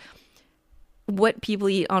also what people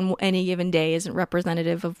eat on any given day isn't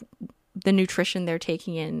representative of the nutrition they're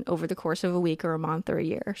taking in over the course of a week or a month or a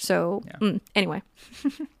year. So anyway.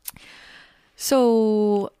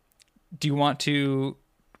 So do you want to,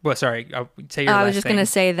 well, sorry, I'll say your last I was just thing. going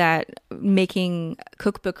to say that making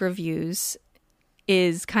cookbook reviews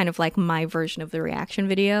is kind of like my version of the reaction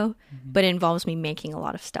video, but it involves me making a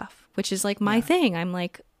lot of stuff, which is like my thing. I'm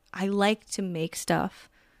like, I like to make stuff.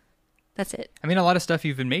 That's it. I mean, a lot of stuff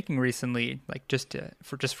you've been making recently, like just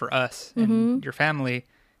for us and your family,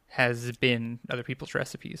 has been other people's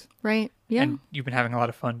recipes. Right. Yeah. And you've been having a lot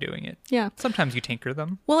of fun doing it. Yeah. Sometimes you tinker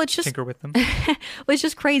them. Well, it's just tinker with them. Well, it's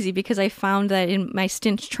just crazy because I found that in my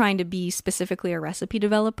stint trying to be specifically a recipe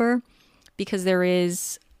developer, because there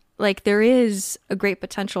is a great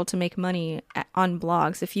potential to make money on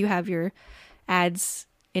blogs if you have your ads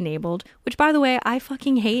enabled, which by the way, I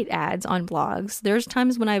fucking hate ads on blogs. There's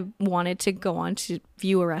times when I wanted to go on to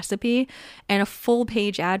view a recipe and a full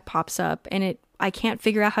page ad pops up and I can't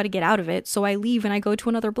figure out how to get out of it, so I leave and I go to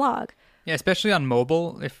another blog. Yeah, especially on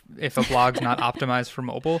mobile, if a blog's not optimized for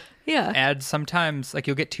mobile. Yeah. Ads sometimes, like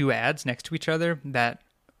you'll get two ads next to each other that,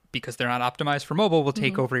 because they're not optimized for mobile, will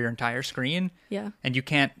take over your entire screen. Yeah. And you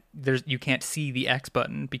can't see the X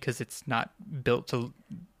button because it's not built to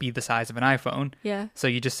be the size of an iPhone. Yeah. So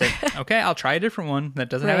you just say, okay, I'll try a different one that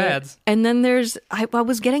doesn't have ads. And then I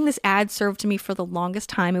was getting this ad served to me for the longest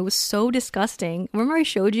time. It was so disgusting. Remember I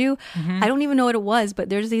showed you? I don't even know what it was, but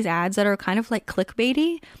there's these ads that are kind of like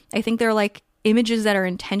clickbaity. I think they're like images that are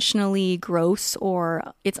intentionally gross, or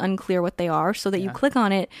it's unclear what they are, so that you click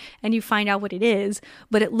on it and you find out what it is.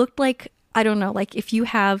 But it looked like, I don't know, like if you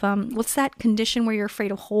have, what's that condition where you're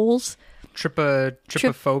afraid of holes? Trypophobia?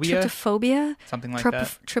 Trypophobia? Something like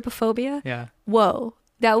that. Trypophobia? Yeah. Whoa.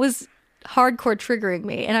 That was hardcore triggering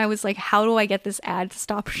me. And I was like, how do I get this ad to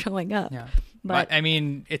stop showing up? Yeah. But I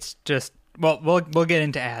mean, it's just, well, we'll get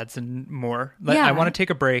into ads and more. I want to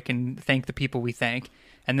take a break and thank the people we thank.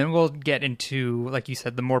 And then we'll get into, like you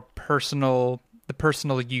said, the personal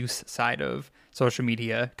use side of social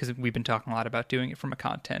media, because we've been talking a lot about doing it from a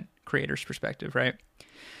content creator's perspective, right?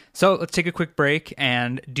 So let's take a quick break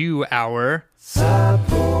and do our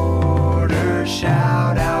supporter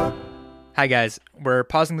shout out. Hi guys, we're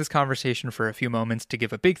pausing this conversation for a few moments to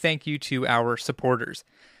give a big thank you to our supporters.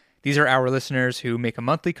 These are our listeners who make a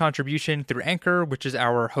monthly contribution through Anchor, which is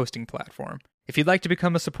our hosting platform. If you'd like to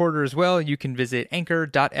become a supporter as well, you can visit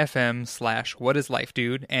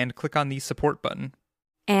anchor.fm/whatislifedude and click on the support button.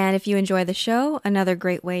 And if you enjoy the show, another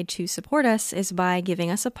great way to support us is by giving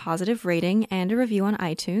us a positive rating and a review on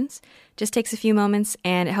iTunes. Just takes a few moments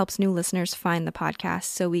and it helps new listeners find the podcast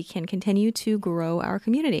so we can continue to grow our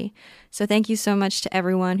community. So thank you so much to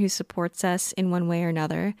everyone who supports us in one way or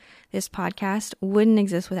another. This podcast wouldn't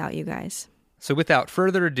exist without you guys. So without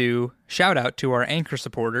further ado, shout out to our anchor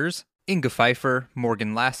supporters, Inga Pfeiffer,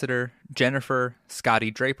 Morgan Lassiter, Jennifer, Scotty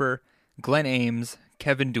Draper, Glenn Ames,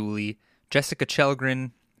 Kevin Dooley, Jessica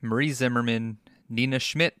Chelgren, Marie Zimmerman, Nina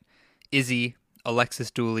Schmidt, Izzy, Alexis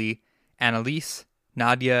Dooley, Annalise,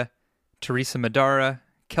 Nadia, Teresa Madara,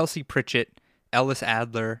 Kelsey Pritchett, Ellis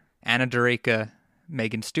Adler, Anna Dureka,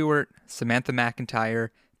 Megan Stewart, Samantha McIntyre,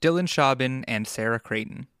 Dylan Schaubin, and Sarah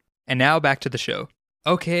Creighton. And now back to the show.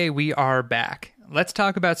 Okay, we are back. Let's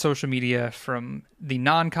talk about social media from the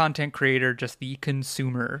non-content creator, just the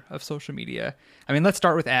consumer of social media. I mean, let's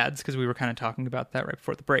start with ads because we were kind of talking about that right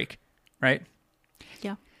before the break, right?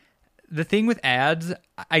 Yeah. The thing with ads,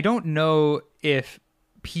 I don't know if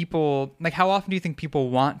people, like, how often do you think people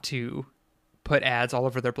want to put ads all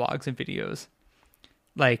over their blogs and videos?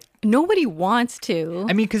 Like, nobody wants to.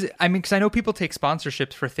 I mean, because I know people take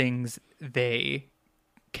sponsorships for things they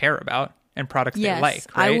care about and products they like,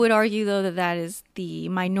 right? I would argue, though, that is the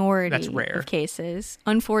minority That's rare. of cases,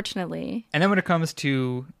 unfortunately. And then when it comes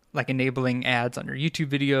to, like, enabling ads on your YouTube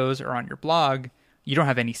videos or on your blog, you don't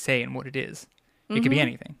have any say in what it is. It could be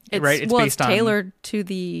anything, right? It's tailored to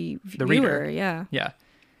the viewer, reader. yeah. Yeah.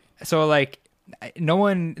 So, like, no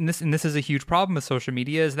one, and this is a huge problem with social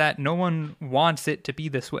media, is that no one wants it to be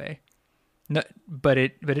this way. No, but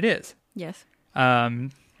it is. Yes.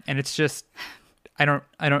 And it's just,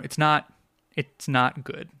 it's not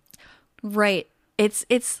good. Right.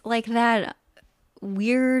 It's like that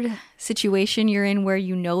weird situation you're in where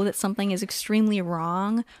you know that something is extremely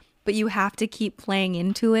wrong, but you have to keep playing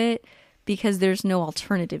into it because there's no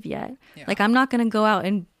alternative yet. Yeah. Like, I'm not going to go out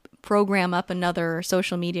and program up another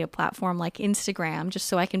social media platform like Instagram just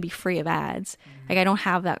so I can be free of ads. Like, I don't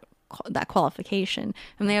have that qualification,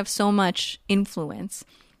 and they have so much influence.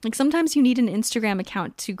 Like, sometimes you need an Instagram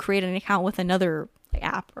account to create an account with another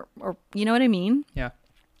app or you know what I mean? Yeah.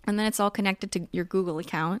 And then it's all connected to your Google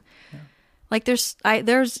account. Yeah. Like, there's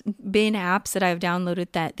been apps that I've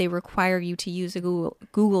downloaded that they require you to use a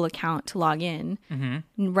Google account to log in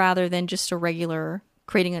rather than just a regular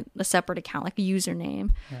creating a separate account, like a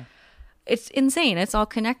username. Yeah. It's insane. It's all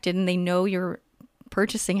connected, and they know your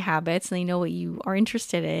purchasing habits, and they know what you are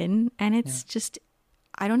interested in. And it's just,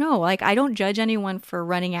 I don't know. Like, I don't judge anyone for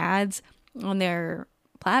running ads on their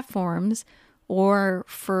platforms or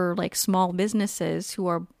for, like, small businesses who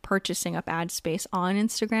are purchasing up ad space on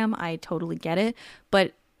Instagram. I totally get it.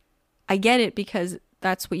 But I get it because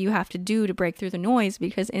that's what you have to do to break through the noise,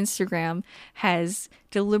 because Instagram has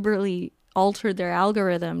deliberately altered their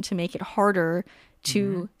algorithm to make it harder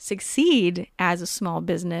to succeed as a small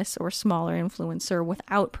business or smaller influencer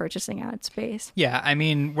without purchasing ad space. Yeah, I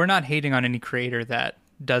mean, we're not hating on any creator that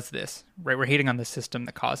does this, right? We're hating on the system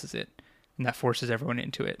that causes it and that forces everyone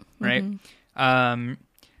into it, right?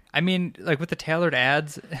 I mean, like, with the tailored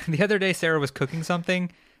ads, the other day Sarah was cooking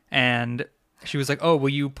something and she was like, "Oh, will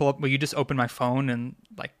you just open my phone and,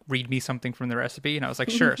 like, read me something from the recipe?" And I was like,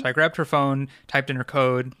 "Sure." So I grabbed her phone, typed in her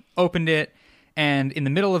code, opened it, and in the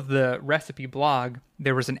middle of the recipe blog,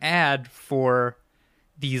 there was an ad for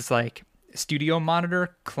these, like, studio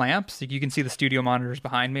monitor clamps. You can see the studio monitors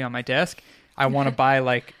behind me on my desk. I want to buy,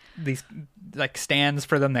 like, these, like, stands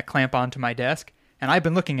for them that clamp onto my desk. And I've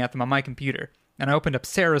been looking at them on my computer. And I opened up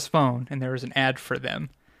Sarah's phone, and there was an ad for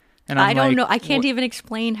them. And I don't know. I can't even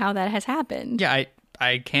explain how that has happened. Yeah,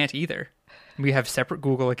 I can't either. We have separate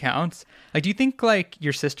Google accounts. Like, do you think, like,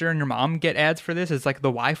 your sister and your mom get ads for this? Is, like, the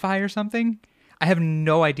Wi-Fi or something? I have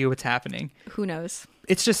no idea what's happening. Who knows?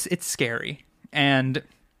 It's scary. And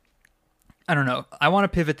I don't know. I want to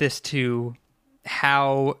pivot this to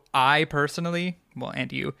how I personally, well,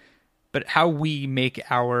 and you, but how we make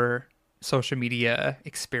our social media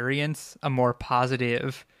experience a more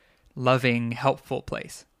positive, loving, helpful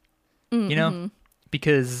place. You know?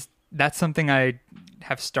 Because that's something I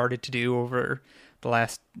have started to do over the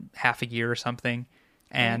last half a year or something.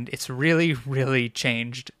 And it's really, really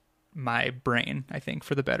changed my brain, I think,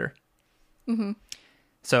 for the better.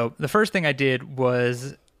 So the first thing I did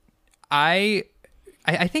was I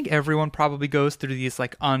think everyone probably goes through these,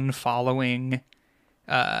 like, unfollowing,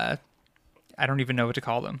 I don't even know what to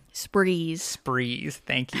call them. Sprees.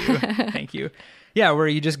 Thank you. Thank you. Yeah, where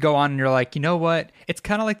you just go on and you're like, you know what? It's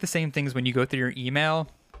kind of like the same things when you go through your email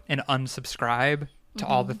and unsubscribe to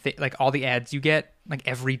all the all the ads you get, like,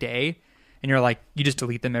 every day, and you're like, you just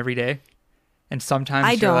delete them every day. And sometimes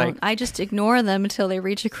I you're don't. like, I just ignore them until they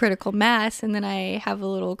reach a critical mass, and then I have a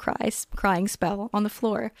little crying spell on the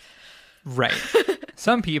floor. right.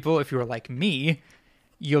 Some people, if you're like me,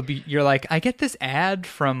 you're like, I get this ad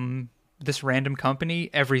from this random company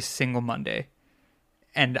every single Monday,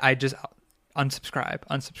 and I just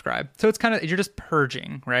unsubscribe. So it's kind of, you're just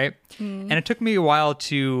purging, right? And it took me a while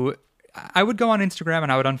I would go on Instagram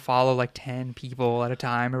and I would unfollow like 10 people at a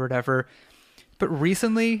time or whatever. But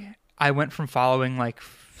recently I went from following like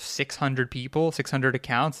 600 people, 600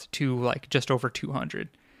 accounts to like just over 200.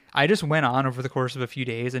 I just went on over the course of a few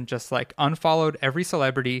days and just like unfollowed every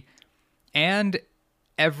celebrity and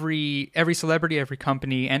every celebrity, every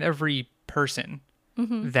company, and every person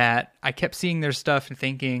that I kept seeing their stuff and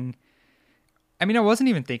thinking, I mean, I wasn't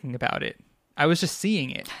even thinking about it. I was just seeing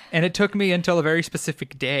it. And it took me until a very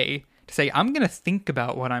specific day to say, I'm going to think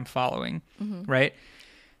about what I'm following, right?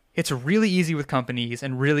 It's really easy with companies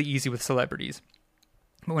and really easy with celebrities.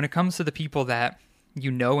 But when it comes to the people that you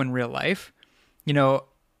know in real life, you know,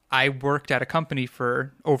 I worked at a company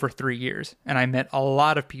for over 3 years, and I met a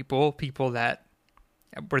lot of people that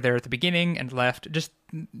were there at the beginning and left just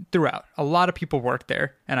throughout. A lot of people worked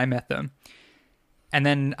there, and I met them. And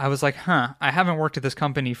then I was like, I haven't worked at this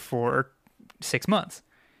company for 6 months.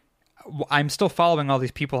 I'm still following all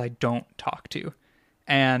these people I don't talk to.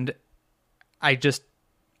 And I just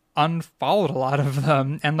unfollowed a lot of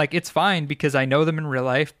them. And like, it's fine because I know them in real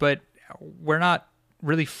life, but we're not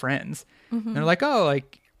really friends. And they're like, oh,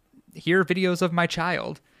 like, here are videos of my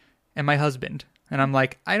child and my husband. And I'm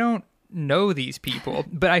like, I don't know these people,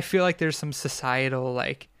 but I feel like there's some societal,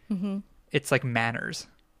 like, it's like manners.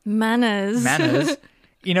 Manners.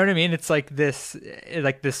 You know what I mean? It's like this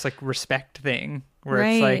respect thing where Right.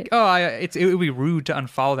 it's like, oh, it would be rude to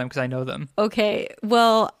unfollow them because I know them. Okay,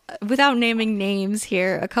 well, without naming names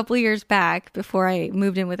here, a couple of years back, before I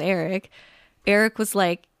moved in with Eric was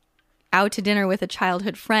like out to dinner with a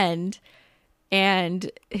childhood friend,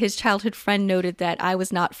 and his childhood friend noted that I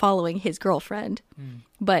was not following his girlfriend,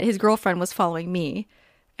 but his girlfriend was following me.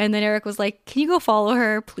 And then Eric was like, can you go follow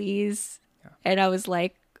her, please? Yeah. And I was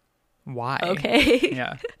like, why? okay.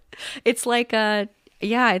 Yeah. It's like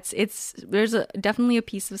it's there's definitely a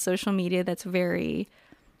piece of social media that's very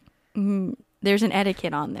there's an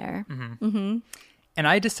etiquette on there. And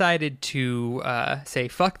I decided to say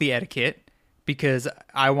fuck the etiquette because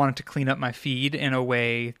I wanted to clean up my feed in a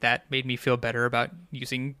way that made me feel better about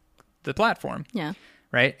using the platform. Yeah.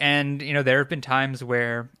 Right. And you know, there have been times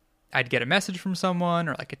where I'd get a message from someone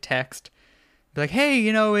or like a text, be like, hey,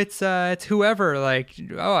 you know, it's whoever, like,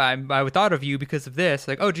 oh, I thought of you because of this.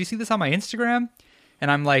 Like, oh, do you see this on my Instagram? And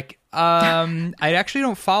I'm like, I actually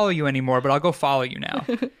don't follow you anymore, but I'll go follow you now.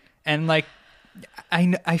 And like,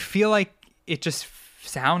 I feel like it just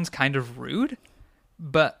sounds kind of rude,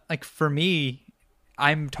 but like for me,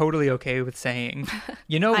 I'm totally okay with saying,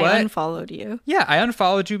 you know what? I unfollowed you. Yeah, I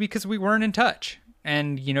unfollowed you because we weren't in touch.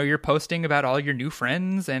 And, you know, you're posting about all your new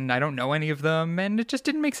friends and I don't know any of them and it just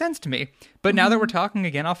didn't make sense to me. But now that we're talking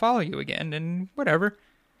again, I'll follow you again and whatever.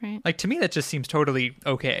 Right. Like, to me, that just seems totally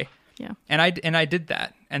okay. Yeah. And I did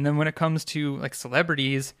that. And then when it comes to like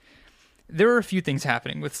celebrities, there are a few things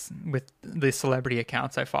happening with the celebrity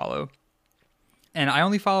accounts I follow. And I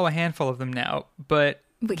only follow a handful of them now, but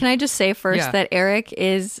Can I just say first that Eric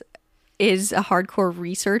is a hardcore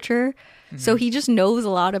researcher. So he just knows a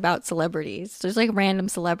lot about celebrities. There's like random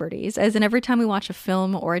celebrities. As in every time we watch a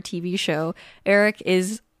film or a TV show, Eric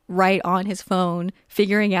is right on his phone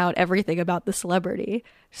figuring out everything about the celebrity.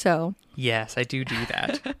 So yes, I do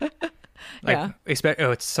that. Like,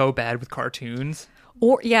 it's so bad with cartoons.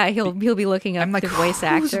 Or he'll be looking up I'm like, the voice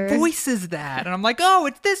actor. Whose voice is that? And I'm like, oh,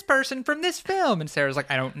 it's this person from this film. And Sarah's like,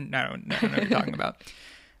 I don't know what you're talking about.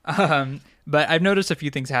 But I've noticed a few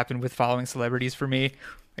things happen with following celebrities for me.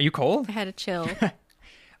 Are you cold? I had a chill.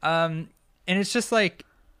 And it's just like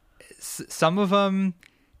some of them,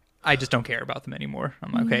 I just don't care about them anymore.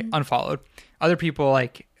 I'm like, okay, unfollowed. Other people,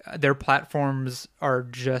 like, their platforms are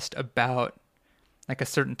just about like a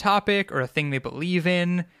certain topic or a thing they believe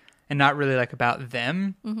in and not really like about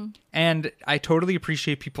them. And I totally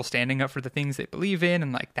appreciate people standing up for the things they believe in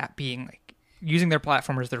and like that being like using their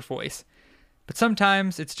platform as their voice. But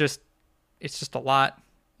sometimes it's just a lot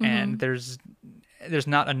and there's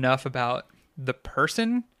not enough about the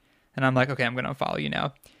person. And I'm like, okay, I'm going to unfollow you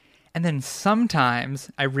now. And then sometimes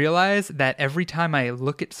I realize that every time I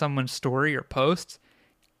look at someone's story or posts,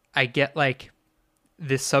 I get like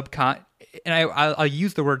this and I'll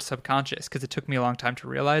use the word subconscious because it took me a long time to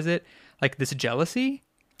realize it. Like this jealousy.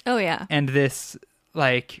 Oh, yeah. And this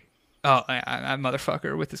like, oh, I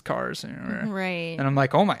motherfucker with his cars. Right. And I'm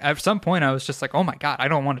like, oh my, at some point I was just like, oh my God, I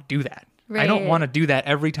don't want to do that. I don't Right. want to do that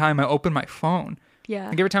every time I open my phone. Yeah.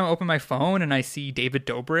 Like every time I open my phone and I see David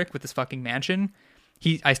Dobrik with his fucking mansion,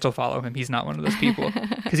 I still follow him. He's not one of those people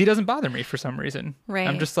because he doesn't bother me for some reason. Right.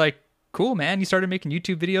 I'm just like, cool, man. You started making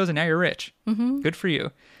YouTube videos and now you're rich. Mm-hmm. Good for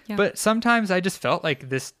you. Yeah. But sometimes I just felt like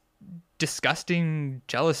this disgusting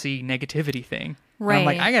jealousy, negativity thing. And I'm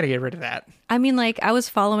like, Right. I got to get rid of that. I mean, like, I was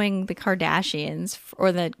following the Kardashians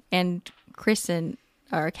and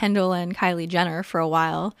Kendall and Kylie Jenner for a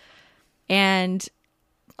while, and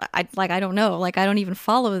I don't know, like, I don't even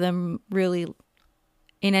follow them really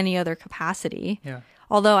in any other capacity. Yeah.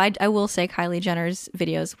 Although I will say Kylie Jenner's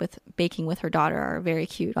videos with baking with her daughter are very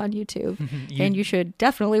cute on YouTube, and you should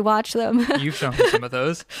definitely watch them. You've shown me some of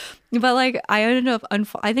those. But like, I ended up,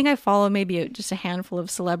 I think I follow maybe just a handful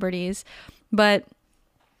of celebrities, but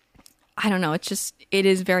I don't know. It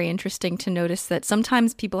is very interesting to notice that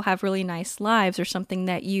sometimes people have really nice lives or something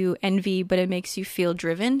that you envy, but it makes you feel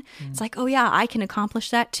driven. It's like, oh yeah, I can accomplish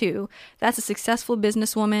that too. That's a successful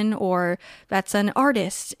businesswoman, or that's an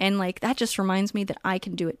artist. And like, that just reminds me that I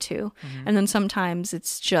can do it too. And then sometimes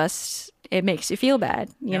it makes you feel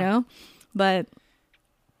bad, you know, but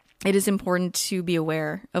it is important to be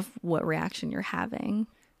aware of what reaction you're having.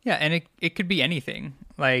 Yeah, and it could be anything.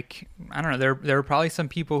 Like, I don't know, there are probably some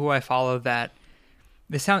people who I follow that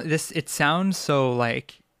it sounds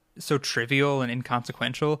so trivial and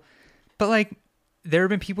inconsequential, but like there have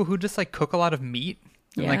been people who just like cook a lot of meat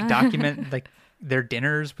and like document like their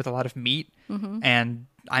dinners with a lot of meat. And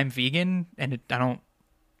I'm vegan and I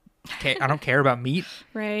don't care about meat.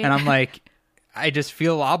 Right. And I'm like, I just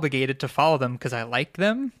feel obligated to follow them because I like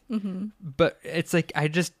them. But it's like,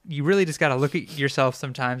 you really just got to look at yourself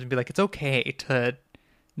sometimes and be like, it's okay to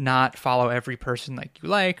not follow every person like you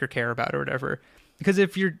like or care about or whatever. Because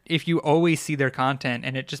if you always see their content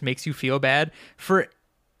and it just makes you feel bad for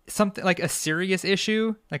something like a serious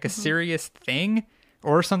issue, like a serious thing,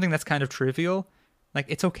 or something that's kind of trivial, like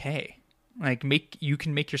it's okay. Like you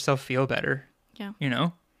can make yourself feel better. Yeah. You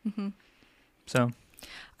know? So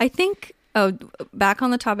I think, back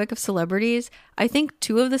on the topic of celebrities, I think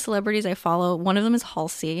two of the celebrities I follow, one of them is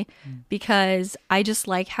Halsey, because I just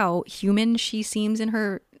like how human she seems in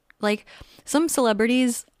her, like, some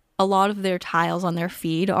celebrities, a lot of their tiles on their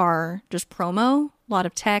feed are just promo, a lot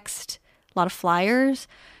of text, a lot of flyers.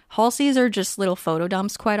 Halsey's are just little photo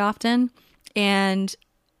dumps quite often. And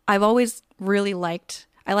I've always really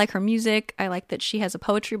I like her music. I like that she has a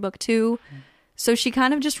poetry book too. So she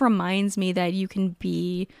kind of just reminds me that you can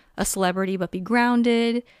be a celebrity but be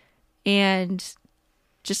grounded, and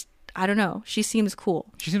just, I don't know, she seems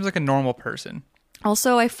cool. she seems like a normal person.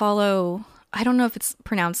 Also, I follow, I don't know if it's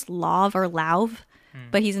pronounced Lauv or Lauv,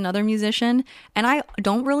 but he's another musician, and I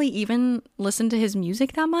don't really even listen to his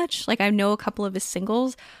music that much. Like, I know a couple of his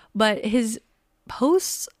singles, but his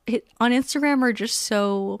posts on Instagram are just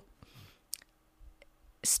so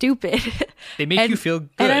stupid. They make you feel good.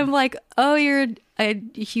 And I'm like, oh, you're a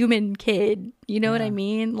human kid. You know what I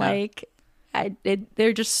mean? Yeah. Like,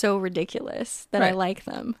 they're just so ridiculous that I Right. like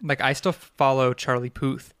them. Like, I still follow Charlie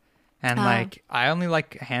Puth, and like I only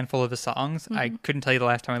like a handful of his songs. I couldn't tell you the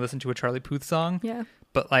last time I listened to a Charlie Puth song. Yeah.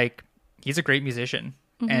 But like, he's a great musician,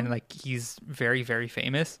 and like he's very, very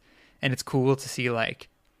famous, and it's cool to see like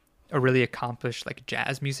a really accomplished like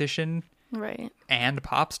jazz musician Right. and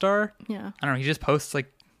pop star. Yeah. I don't know, he just posts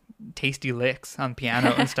like tasty licks on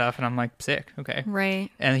piano and stuff, and I'm like, sick, okay. Right.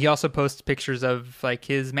 And he also posts pictures of like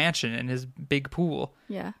his mansion and his big pool.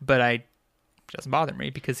 Yeah. But it doesn't bother me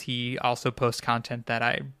because he also posts content that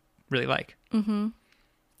I really like. Mm-hmm.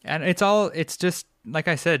 And it's just, like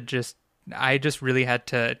I said, I just really had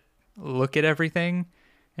to look at everything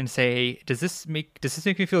and say, does this make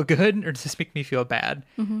me feel good or does this make me feel bad?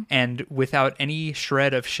 And without any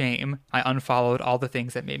shred of shame, I unfollowed all the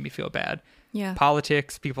things that made me feel bad. Yeah.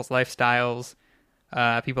 Politics, people's lifestyles,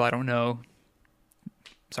 people I don't know.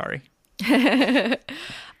 Sorry.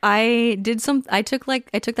 I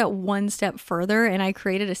took that one step further and I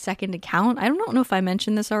created a second account. I don't know if I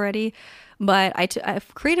mentioned this already, but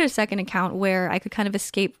I've created a second account where I could kind of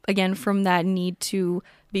escape again from that need to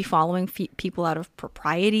be following people out of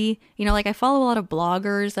propriety. You know, like, I follow a lot of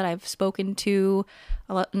bloggers that I've spoken to,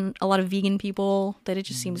 a lot of vegan people that it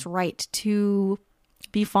just seems right to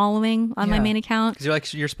be following on my main account.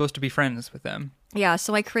 Because you're supposed to be friends with them. Yeah,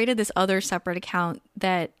 so I created this other separate account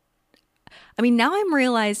that, I mean, now I'm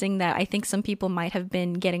realizing that I think some people might have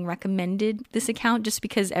been getting recommended this account just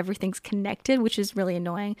because everything's connected, which is really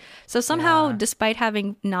annoying. So somehow, despite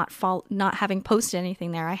having not having posted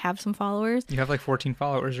anything there, I have some followers. You have like 14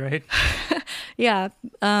 followers, right? Yeah.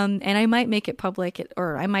 And I might make it public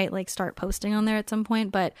or I might like start posting on there at some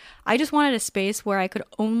point, but I just wanted a space where I could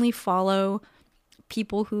only follow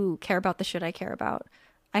people who care about the shit I care about.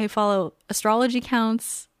 I follow astrology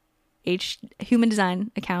accounts, human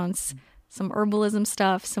design accounts, some herbalism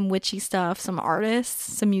stuff, some witchy stuff, some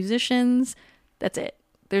artists, some musicians. That's it.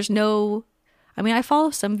 There's no, I mean, I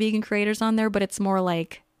follow some vegan creators on there, but it's more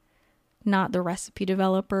like not the recipe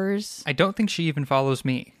developers. I don't think she even follows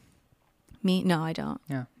me. Me? No, I don't.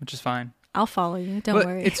 Yeah, which is fine. I'll follow you. Don't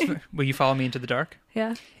worry. Will you follow me into the dark?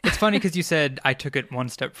 Yeah. It's funny because you said I took it one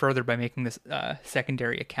step further by making this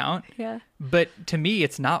secondary account. Yeah. But to me,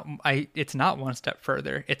 it's not. It's not one step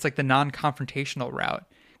further. It's like the non-confrontational route,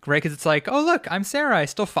 right? Because it's like, oh look, I'm Sarah. I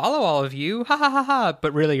still follow all of you. Ha ha ha ha.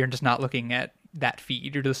 But really, you're just not looking at that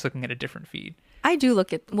feed. You're just looking at a different feed. I do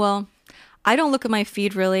look at. Well, I don't look at my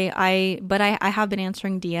feed really. But I have been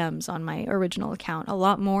answering DMs on my original account a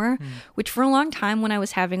lot more, which for a long time when I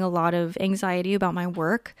was having a lot of anxiety about my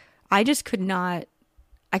work, I just could not,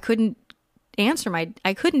 I couldn't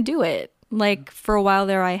I couldn't do it. Like for a while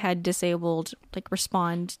there, I had disabled like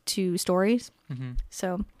respond to stories.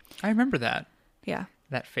 So I remember that. Yeah.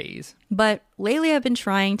 That phase. But lately I've been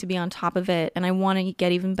trying to be on top of it and I want to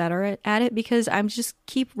get even better at it because I'm just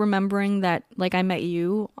keep remembering that like I met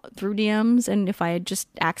you through DMs and if I had just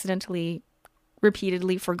accidentally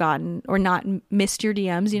repeatedly forgotten or not missed your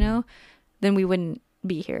DMs, you know, then we wouldn't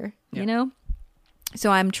be here, you know?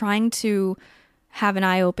 So I'm trying to have an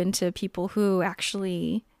eye open to people who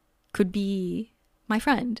actually could be my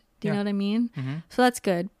friend. Do you know what I mean? So that's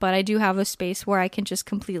good. But I do have a space where I can just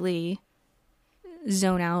completely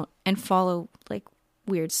zone out and follow like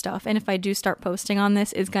weird stuff. And if I do start posting on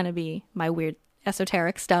this, it's going to be my weird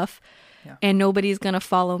esoteric stuff. And nobody's going to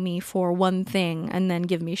follow me for one thing and then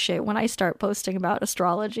give me shit when I start posting about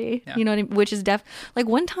astrology. You know what I mean? Which is like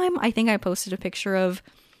one time I think I posted a picture of,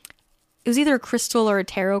 it was either a crystal or a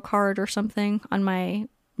tarot card or something on my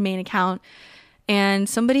main account. And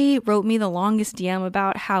somebody wrote me the longest DM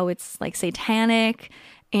about how it's like satanic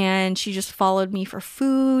and she just followed me for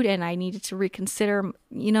food and I needed to reconsider,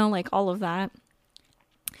 you know, like all of that.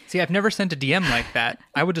 See, I've never sent a DM like that.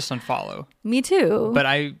 I would just unfollow. Me too. But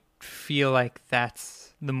I feel like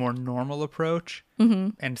that's the more normal approach.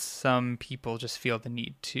 And some people just feel the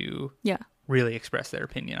need to really express their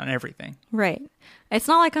opinion on everything. Right. It's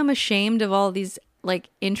not like I'm ashamed of all these like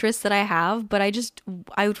interests that I have, but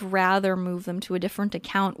I would rather move them to a different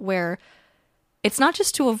account where it's not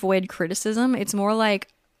just to avoid criticism. It's more like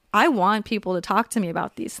I want people to talk to me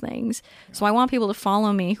about these things. So I want people to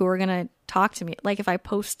follow me who are going to talk to me. Like if I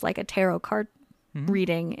post like a tarot card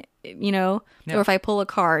reading, you know, or if I pull a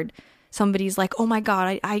card, somebody's like, oh my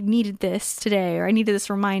God, I needed this today, or I needed this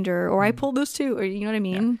reminder, or I pulled this too, or you know what I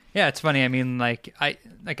mean? Yeah, it's funny. I mean, like I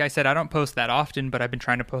said, I don't post that often, but I've been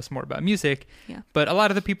trying to post more about music. Yeah. But a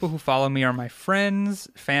lot of the people who follow me are my friends,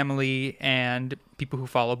 family, and people who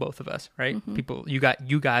follow both of us, right? People,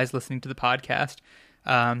 you guys listening to the podcast.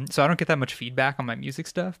 So I don't get that much feedback on my music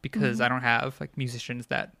stuff because I don't have like musicians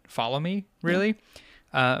that follow me really.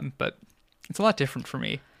 But it's a lot different for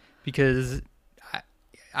me because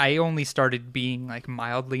I only started being like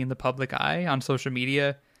mildly in the public eye on social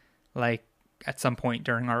media, like at some point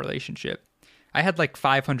during our relationship. I had like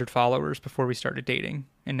 500 followers before we started dating,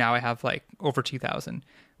 and now I have like over 2,000,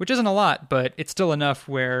 which isn't a lot, but it's still enough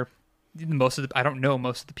where I don't know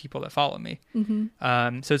most of the people that follow me.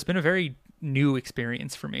 So it's been a very new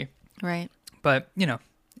experience for me. Right. But you know,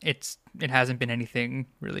 it hasn't been anything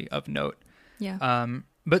really of note. Yeah.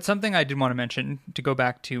 But something I did want to mention to go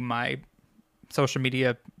back to my social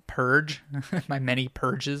media purge, my many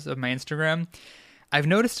purges of my Instagram, I've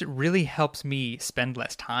noticed it really helps me spend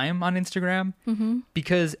less time on Instagram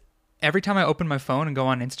because every time I open my phone and go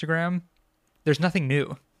on Instagram, there's nothing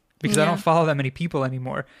new because I don't follow that many people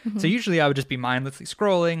anymore. So usually I would just be mindlessly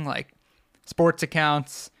scrolling like sports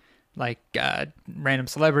accounts, like random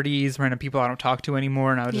celebrities, random people I don't talk to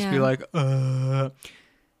anymore. And I would just be like,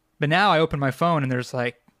 But now I open my phone and there's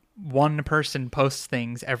like one person posts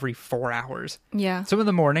things every 4 hours. Yeah. So in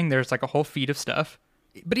the morning, there's like a whole feed of stuff.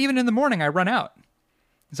 But even in the morning, I run out.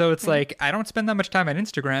 So it's like, I don't spend that much time on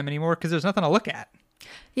Instagram anymore because there's nothing to look at.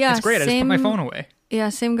 Yeah. It's great. I just put my phone away. Yeah.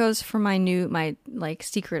 Same goes for my like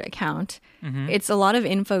secret account. It's a lot of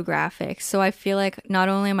infographics. So I feel like not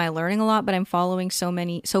only am I learning a lot, but I'm following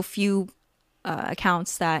so few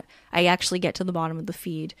accounts that I actually get to the bottom of the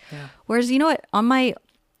feed. Yeah. Whereas, you know what, on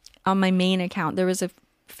my main account, there was a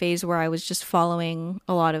phase where I was just following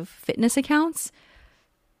a lot of fitness accounts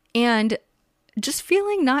and just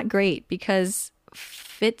feeling not great because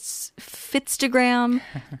Fitstagram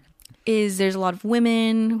there's a lot of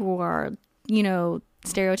women who are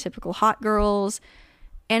stereotypical hot girls.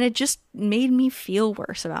 And it just made me feel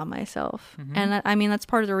worse about myself. And I mean, that's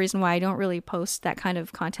part of the reason why I don't really post that kind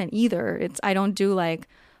of content either. I don't do like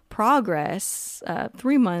progress,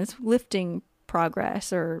 3 months lifting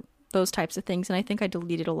progress or those types of things. And I think I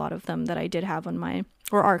deleted a lot of them that I did have on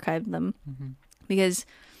or archived them because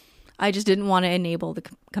I just didn't want to enable the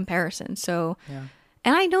comparison. So,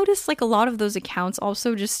 and I noticed like a lot of those accounts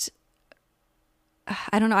also just,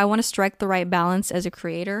 I don't know, I want to strike the right balance as a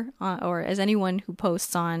creator or as anyone who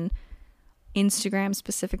posts on Instagram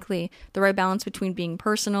specifically, the right balance between being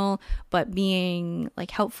personal but being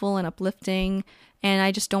like helpful and uplifting. And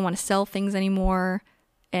I just don't want to sell things anymore.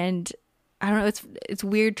 And I don't know, it's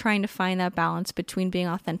weird trying to find that balance between being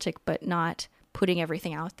authentic but not putting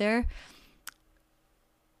everything out there.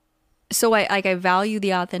 So I value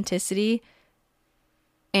the authenticity,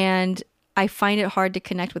 and I find it hard to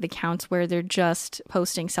connect with accounts where they're just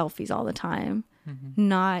posting selfies all the time,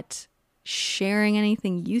 not sharing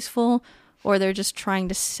anything useful, or they're just trying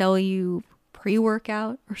to sell you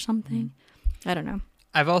pre-workout or something. I don't know.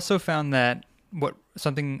 I've also found that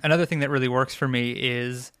another thing that really works for me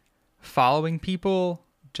is following people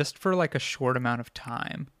just for like a short amount of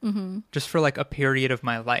time, just for like a period of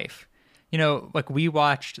my life. Like we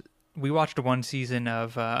watched one season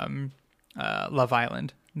of Love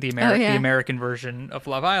Island. The American version of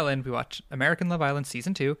Love Island. We watched American Love Island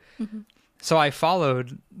season 2. So I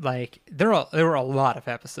followed like there were a lot of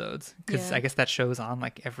episodes because I guess that show's on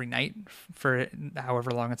like every night for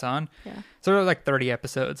however long it's on. So there were like 30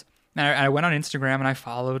 episodes. And I went on Instagram and I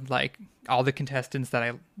followed like all the contestants that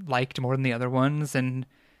I liked more than the other ones. And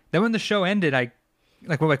then when the show ended,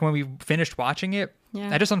 when we finished watching it,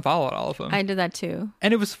 I just unfollowed all of them. I did that too.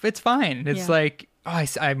 And it's fine. It's like,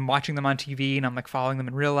 I'm watching them on TV and I'm like following them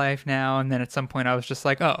in real life now. And then at some point I was just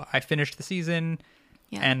like, I finished the season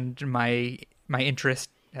and my interest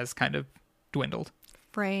has kind of dwindled.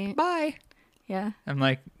 Right. Bye. Yeah. I'm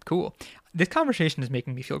like, cool. This conversation is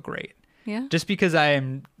making me feel great. Yeah. Just because I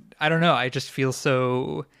don't know. I just feel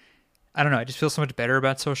so much better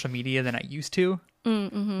about social media than I used to.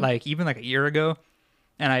 Like even like a year ago.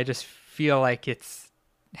 And I just feel like it's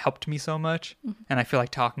helped me so much. And I feel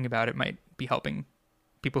like talking about it might be helping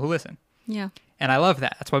people who listen. Yeah. And I love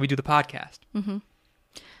that. That's why we do the podcast.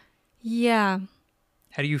 Yeah.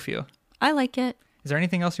 How do you feel? I like it. Is there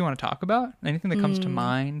anything else you want to talk about? Anything that comes to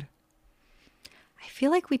mind? I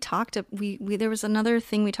feel like there was another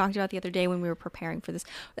thing we talked about the other day when we were preparing for this.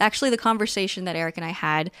 Actually, the conversation that Eric and I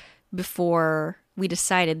had before we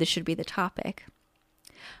decided this should be the topic.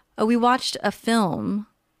 We watched a film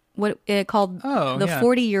called The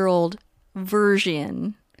 40-Year-Old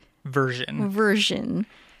Version,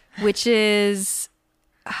 which is,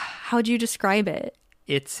 how do you describe it?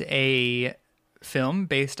 It's a film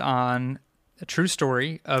based on a true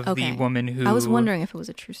story of the woman who... I was wondering if it was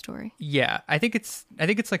a true story. Yeah, I think it's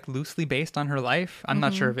like loosely based on her life. I'm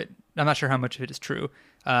not sure how much of it is true.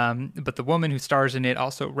 But the woman who stars in it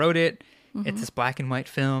also wrote it. It's this black and white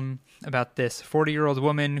film about this 40-year-old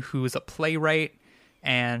woman who's a playwright,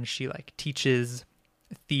 and she like teaches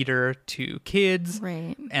theater to kids.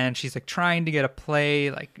 Right. And she's like trying to get a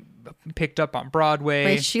play like picked up on Broadway.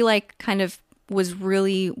 Right. She like kind of was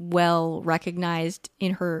really well recognized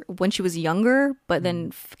when she was younger, but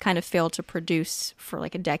then kind of failed to produce for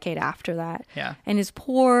like a decade after that. Yeah. And is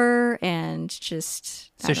poor and just...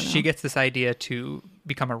 So she gets this idea to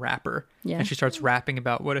become a rapper. Yeah. And she starts rapping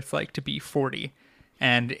about what it's like to be 40.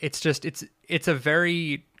 And it's like a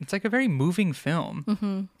very moving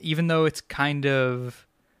film. Even though it's kind of,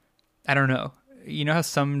 I don't know. You know how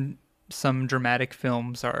some dramatic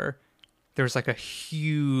films there's like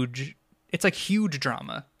it's like huge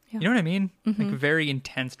drama. Yeah. You know what I mean? Like very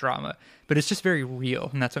intense drama, but it's just very real,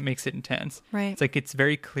 and that's what makes it intense. Right. It's like it's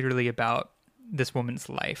very clearly about this woman's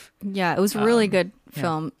life. Yeah, it was a really good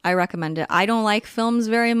film. Yeah. I recommend it. I don't like films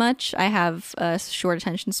very much. I have a short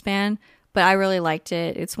attention span, but I really liked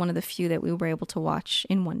it. It's one of the few that we were able to watch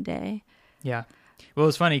in one day. Yeah. Well, it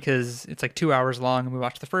was funny because it's like 2 hours long, and we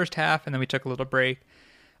watched the first half, and then we took a little break.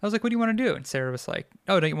 I was like, what do you want to do? And Sarah was like,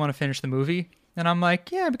 oh, don't you want to finish the movie? And I'm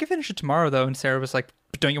like, yeah, we can finish it tomorrow, though. And Sarah was like,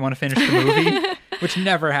 but don't you want to finish the movie? Which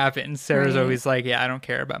never happens. Sarah's always like, yeah, I don't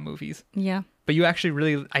care about movies. Yeah. But you actually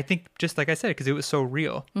really, I think, just like I said, because it was so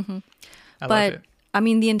real. I love it. I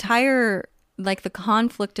mean, the entire, like the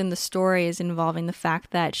conflict in the story is involving the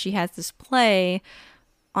fact that she has this play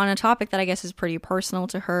on a topic that I guess is pretty personal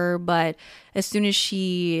to her. But as soon as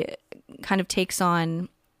she kind of takes on...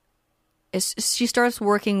 she starts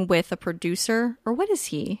working with a producer, or what is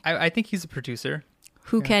he? I think he's a producer.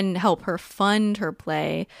 who can help her fund her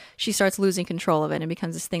play, she starts losing control of it and it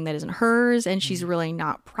becomes this thing that isn't hers, and she's really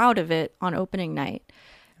not proud of it on opening night.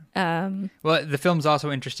 Well, the film's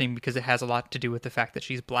also interesting because it has a lot to do with the fact that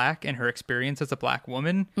she's black and her experience as a black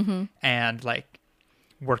woman, and like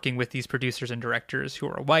working with these producers and directors who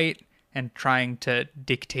are white and trying to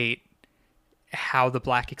dictate how the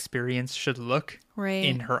black experience should look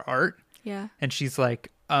in her art. Yeah. And she's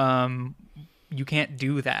like, you can't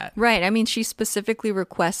do that. Right. I mean, she specifically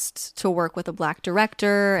requests to work with a black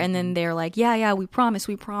director, and then they're like, yeah, we promise.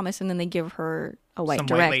 And then they give her a white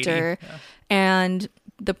director. Yeah. And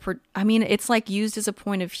it's like used as a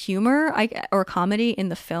point of humor or comedy in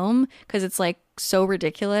the film, because it's like so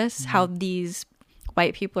ridiculous how these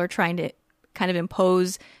white people are trying to kind of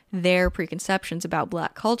impose their preconceptions about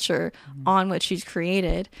black culture on what she's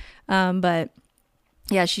created. But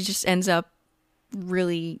yeah, she just ends up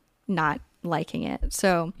really not liking it.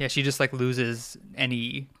 So yeah, she just like loses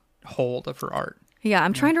any hold of her art. Yeah,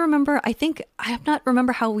 I'm trying to remember. I have not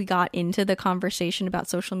remember how we got into the conversation about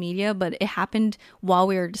social media, but it happened while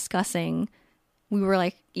we were discussing. We were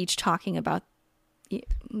like each talking about. Do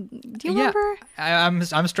you remember?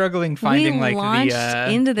 I'm struggling finding we like launched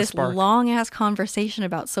into this spark. long ass conversation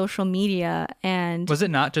about social media, and was it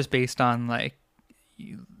not just based on like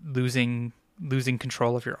losing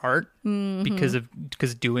control of your art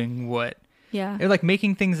because doing what like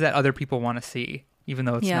making things that other people want to see, even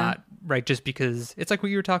though it's not right, just because it's like what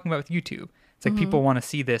you were talking about with YouTube. It's like people want to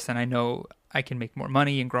see this, and I know I can make more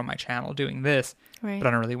money and grow my channel doing this, but I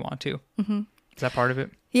don't really want to. Is that part of it?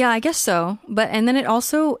 Yeah, I guess so. And then it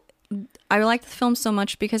also, I like the film so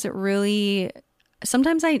much because it really,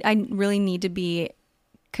 sometimes I really need to be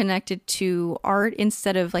connected to art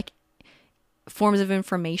instead of like forms of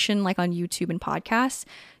information like on YouTube and podcasts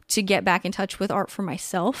to get back in touch with art for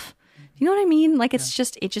myself. You know what I mean? Like it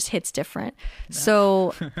just hits different. No.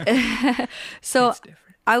 So, so different.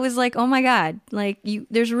 I was like, oh my God, like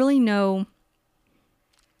there's really no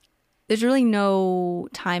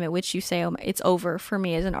time at which you say, oh, it's over for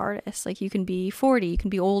me as an artist. Like you can be 40, you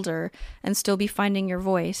can be older and still be finding your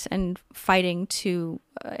voice and fighting to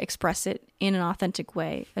express it in an authentic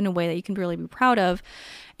way, in a way that you can really be proud of.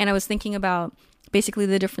 And I was thinking about basically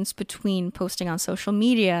the difference between posting on social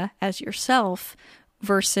media as yourself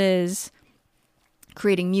versus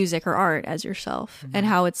creating music or art as yourself, and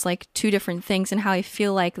how it's like two different things, and how I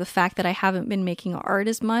feel like the fact that I haven't been making art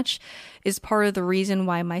as much is part of the reason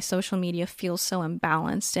why my social media feels so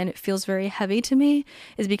imbalanced and it feels very heavy to me,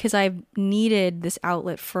 is because I've needed this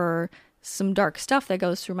outlet for some dark stuff that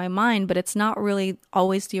goes through my mind, but it's not really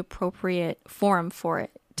always the appropriate forum for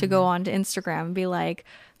it to go onto Instagram and be like,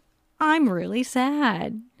 I'm really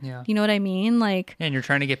sad. Yeah. You know what I mean? Like, and you're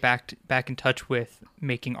trying to get back in touch with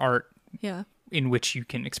making art. Yeah. In which you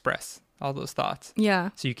can express all those thoughts.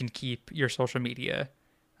 Yeah. So you can keep your social media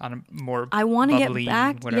on a more I want to get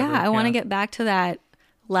back. Whatever. Yeah, I want to get back to that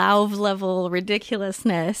Lauv level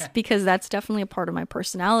ridiculousness because that's definitely a part of my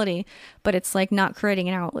personality. But it's like not creating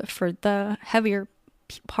an outlet for the heavier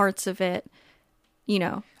parts of it. You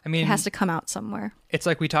know, I mean, it has to come out somewhere. It's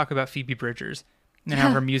like we talk about Phoebe Bridgers and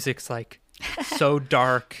how her music's like so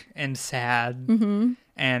dark and sad,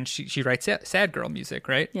 and she writes sad girl music,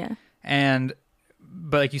 right? Yeah.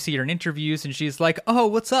 But like you see her in interviews and she's like, oh,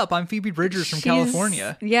 what's up? I'm Phoebe Bridgers from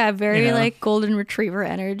California. Yeah, very like golden retriever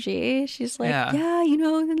energy. She's like, yeah, you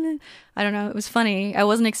know, I don't know. It was funny. I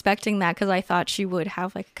wasn't expecting that because I thought she would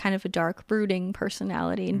have like kind of a dark brooding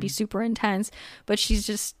personality and be super intense. But she's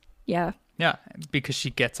just, Yeah, because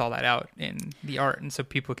she gets all that out in the art. And so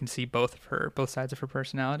people can see both sides of her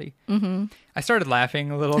personality. I started laughing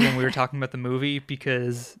a little when we were talking about the movie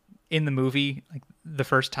because in the movie, like the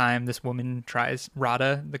first time this woman tries,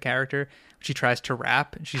 Rada, the character, she tries to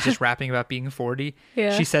rap and she's just rapping about being 40.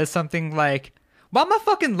 Yeah. She says something like, "Why my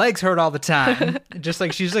fucking legs hurt all the time." Just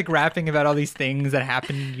like she's like rapping about all these things that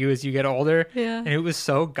happen to you as you get older. Yeah. And it was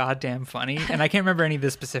so goddamn funny. And I can't remember any of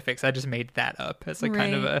the specifics. I just made that up as like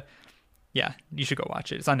kind of a, yeah, you should go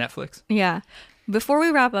watch it. It's on Netflix. Yeah. Before we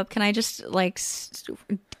wrap up, can I just like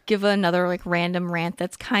give another like random rant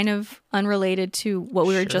that's kind of unrelated to what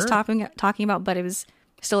we were just talking about, but it was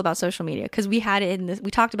still about social media because we had it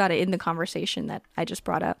we talked about it in the conversation that I just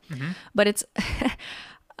brought up. But it's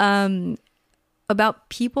about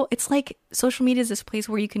people. It's like social media is this place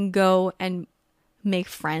where you can go and make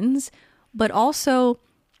friends, but also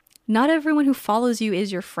not everyone who follows you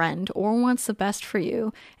is your friend or wants the best for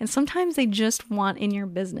you. And sometimes they just want in your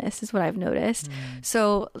business is what I've noticed.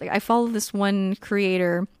 So like I follow this one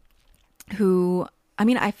creator who, I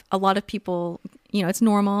mean, a lot of people, you know, it's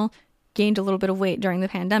normal, gained a little bit of weight during the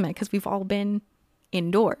pandemic because we've all been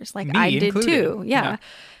indoors. Like Me I did included. too. Yeah. Yeah.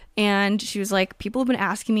 And she was like, people have been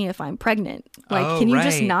asking me if I'm pregnant. Like, Oh, can you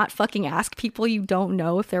just right. not fucking ask people you don't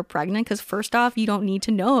know if they're pregnant? Because first off, you don't need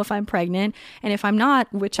to know if I'm pregnant. And if I'm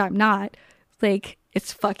not, which I'm not, like,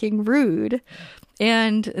 it's fucking rude.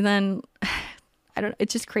 And then, I don't know,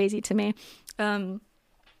 it's just crazy to me. I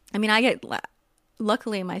mean,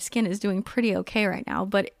 luckily my skin is doing pretty okay right now,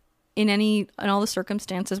 but in all the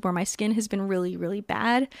circumstances where my skin has been really, really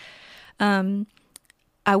bad,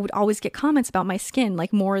 I would always get comments about my skin,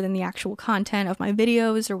 like more than the actual content of my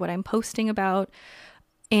videos or what I'm posting about.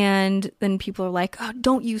 And then people are like, oh,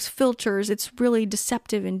 don't use filters. It's really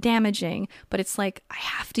deceptive and damaging. But it's like, I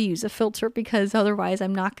have to use a filter because otherwise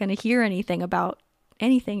I'm not going to hear anything about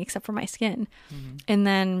anything except for my skin. Mm-hmm. And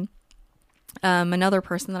then another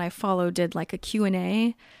person that I follow did like a Q&A,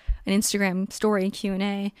 an Instagram story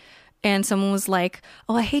Q&A. And someone was like,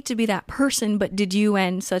 oh, I hate to be that person, but did you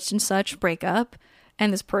and such break up?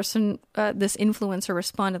 And this person, this influencer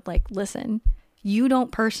responded like, listen, you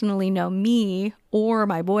don't personally know me or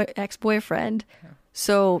my ex-boyfriend. Yeah.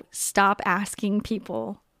 So stop asking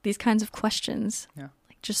people these kinds of questions. Yeah.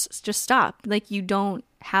 Like just stop. Like you don't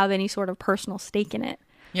have any sort of personal stake in it.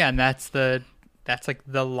 Yeah. And that's like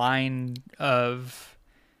the line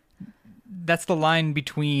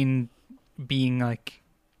between being like,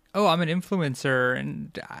 oh, I'm an influencer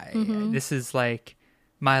and this is like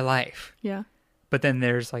my life. Yeah. But then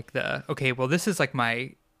there's like okay, well, this is like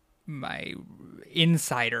my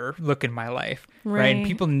insider look in my life, right? And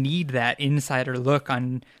people need that insider look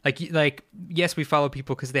on like yes, we follow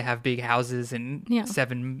people because they have big houses and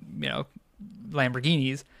 7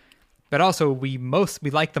 Lamborghinis, but also we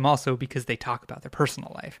like them also because they talk about their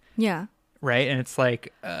personal life. Yeah. Right. And it's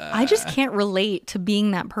like I just can't relate to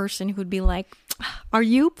being that person who'd be like, are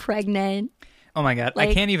you pregnant? Oh my God. Like,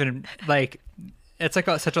 I can't even like. It's like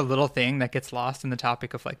such a little thing that gets lost in the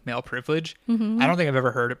topic of like male privilege. Mm-hmm. I don't think I've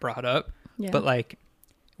ever heard it brought up, but like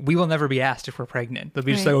we will never be asked if we're pregnant. They'll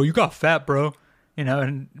be just like, oh, you got fat, bro.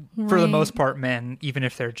 And for the most part, men, even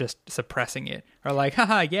if they're just suppressing it, are like,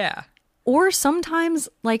 haha, yeah. Or sometimes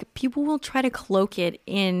like people will try to cloak it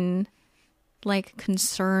in like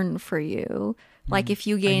concern for you. Like if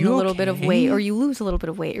you gain a little bit of weight or you lose a little bit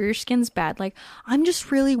of weight or your skin's bad, like I'm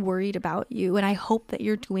just really worried about you and I hope that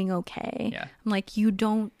you're doing okay. Yeah. I'm like, you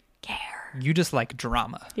don't care. You just like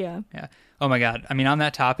drama. Yeah. Yeah. Oh my God. I mean, on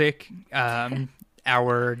that topic,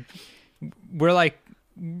 we're like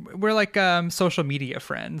social media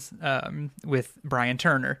friends with Brian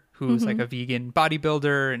Turner, who's like a vegan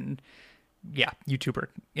bodybuilder and YouTuber,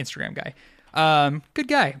 Instagram guy. Good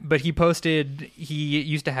guy, but he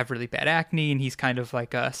used to have really bad acne and he's kind of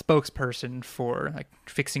like a spokesperson for like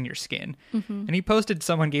fixing your skin. Mm-hmm. And he posted,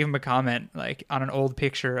 someone gave him a comment like on an old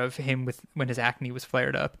picture of him when his acne was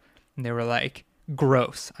flared up. And they were like,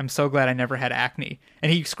 gross. I'm so glad I never had acne.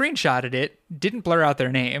 And he screenshotted it, didn't blur out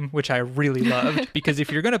their name, which I really loved because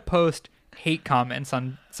if you're going to post hate comments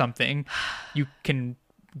on something, you can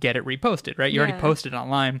get it reposted, right? You already posted it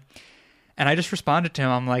online. And I just responded to him.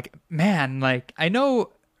 I'm like, man, like, I don't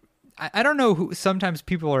know who, sometimes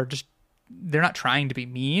people are just, they're not trying to be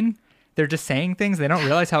mean. They're just saying things. They don't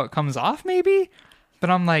realize how it comes off maybe. But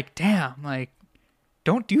I'm like, damn, like,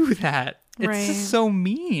 don't do that. It's just so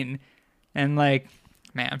mean. And like,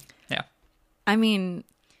 man, yeah. I mean,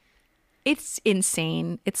 it's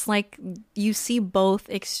insane. It's like you see both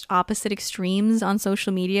opposite extremes on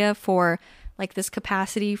social media for like this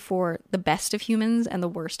capacity for the best of humans and the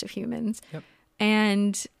worst of humans. Yep.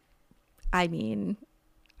 And I mean,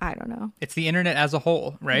 I don't know. It's the internet as a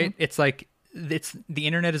whole, right? It's like, the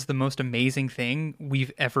internet is the most amazing thing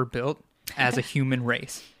we've ever built as a human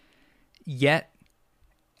race. Yet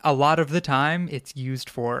a lot of the time it's used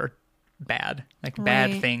for bad, like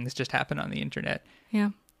bad things just happen on the internet.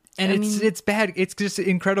 Yeah. And it's bad. It's just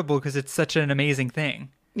incredible because it's such an amazing thing.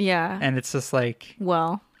 Yeah. And it's just like,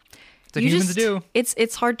 well, it's what humans do.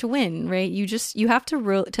 It's hard to win, right? You have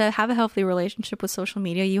to have a healthy relationship with social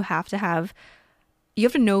media. You have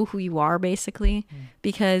to know who you are basically,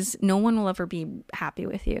 because no one will ever be happy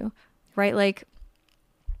with you, right? Like,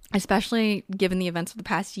 especially given the events of the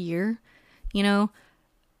past year,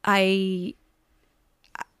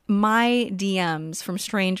 my DMs from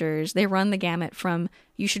strangers, they run the gamut from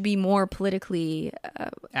you should be more politically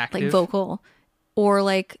active, like vocal, or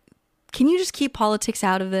like, can you just keep politics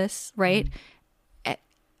out of this, right?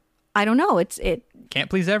 I don't know. It can't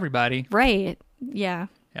please everybody, right? Yeah.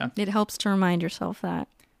 It helps to remind yourself that.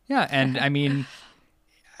 Yeah, and I mean,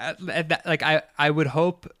 like I would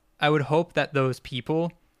hope that those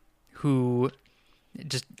people who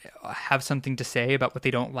just have something to say about what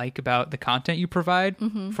they don't like about the content you provide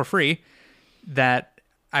for free, that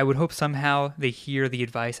I would hope somehow they hear the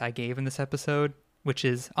advice I gave in this episode, which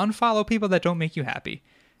is unfollow people that don't make you happy.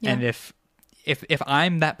 Yeah. And if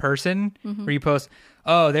I'm that person where you post,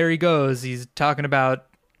 oh, there he goes, he's talking about,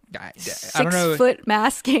 I don't know. 6 foot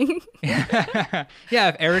masking. Yeah,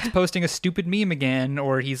 if Eric's posting a stupid meme again,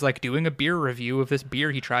 or he's like doing a beer review of this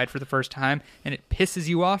beer he tried for the first time, and it pisses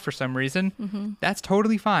you off for some reason, that's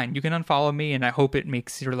totally fine. You can unfollow me, and I hope it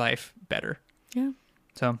makes your life better. Yeah.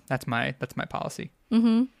 So that's my policy.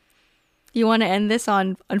 You want to end this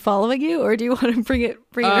on unfollowing you, or do you want to bring it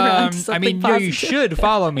around to something positive? You should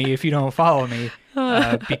follow me if you don't follow me,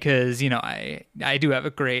 because I do have a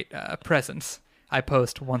great presence. I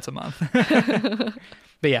post once a month.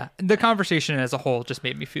 But yeah, the conversation as a whole just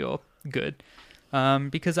made me feel good,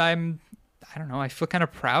 because I don't know, I feel kind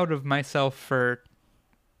of proud of myself for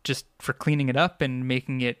cleaning it up and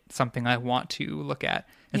making it something I want to look at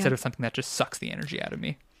instead of something that just sucks the energy out of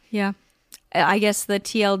me. Yeah. I guess the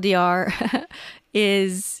TLDR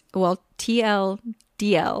is, well,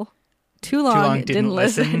 TLDL. Too long, didn't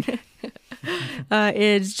listen.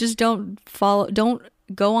 Is just don't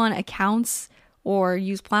go on accounts or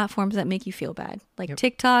use platforms that make you feel bad. Like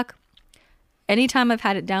TikTok, anytime I've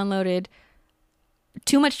had it downloaded,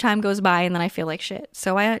 too much time goes by and then I feel like shit.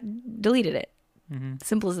 So I deleted it.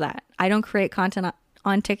 Simple as that. I don't create content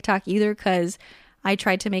on TikTok either because I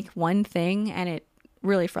tried to make one thing and it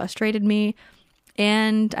really frustrated me.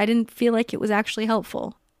 And I didn't feel like it was actually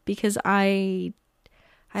helpful because I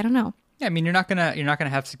don't know. Yeah, I mean, you're not gonna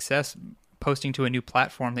have success posting to a new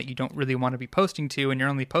platform that you don't really want to be posting to, and you're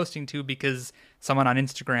only posting to because someone on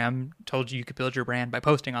Instagram told you could build your brand by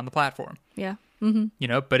posting on the platform. Yeah.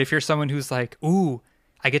 But if you're someone who's like, ooh,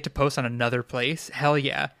 I get to post on another place, hell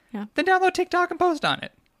yeah. Yeah. Then download TikTok and post on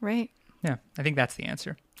it. Right. Yeah, I think that's the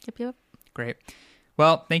answer. Yep. Great.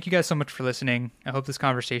 Well, thank you guys so much for listening. I hope this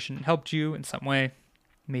conversation helped you in some way,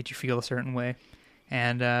 made you feel a certain way.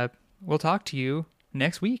 And we'll talk to you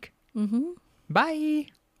next week. Bye.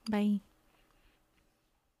 Bye.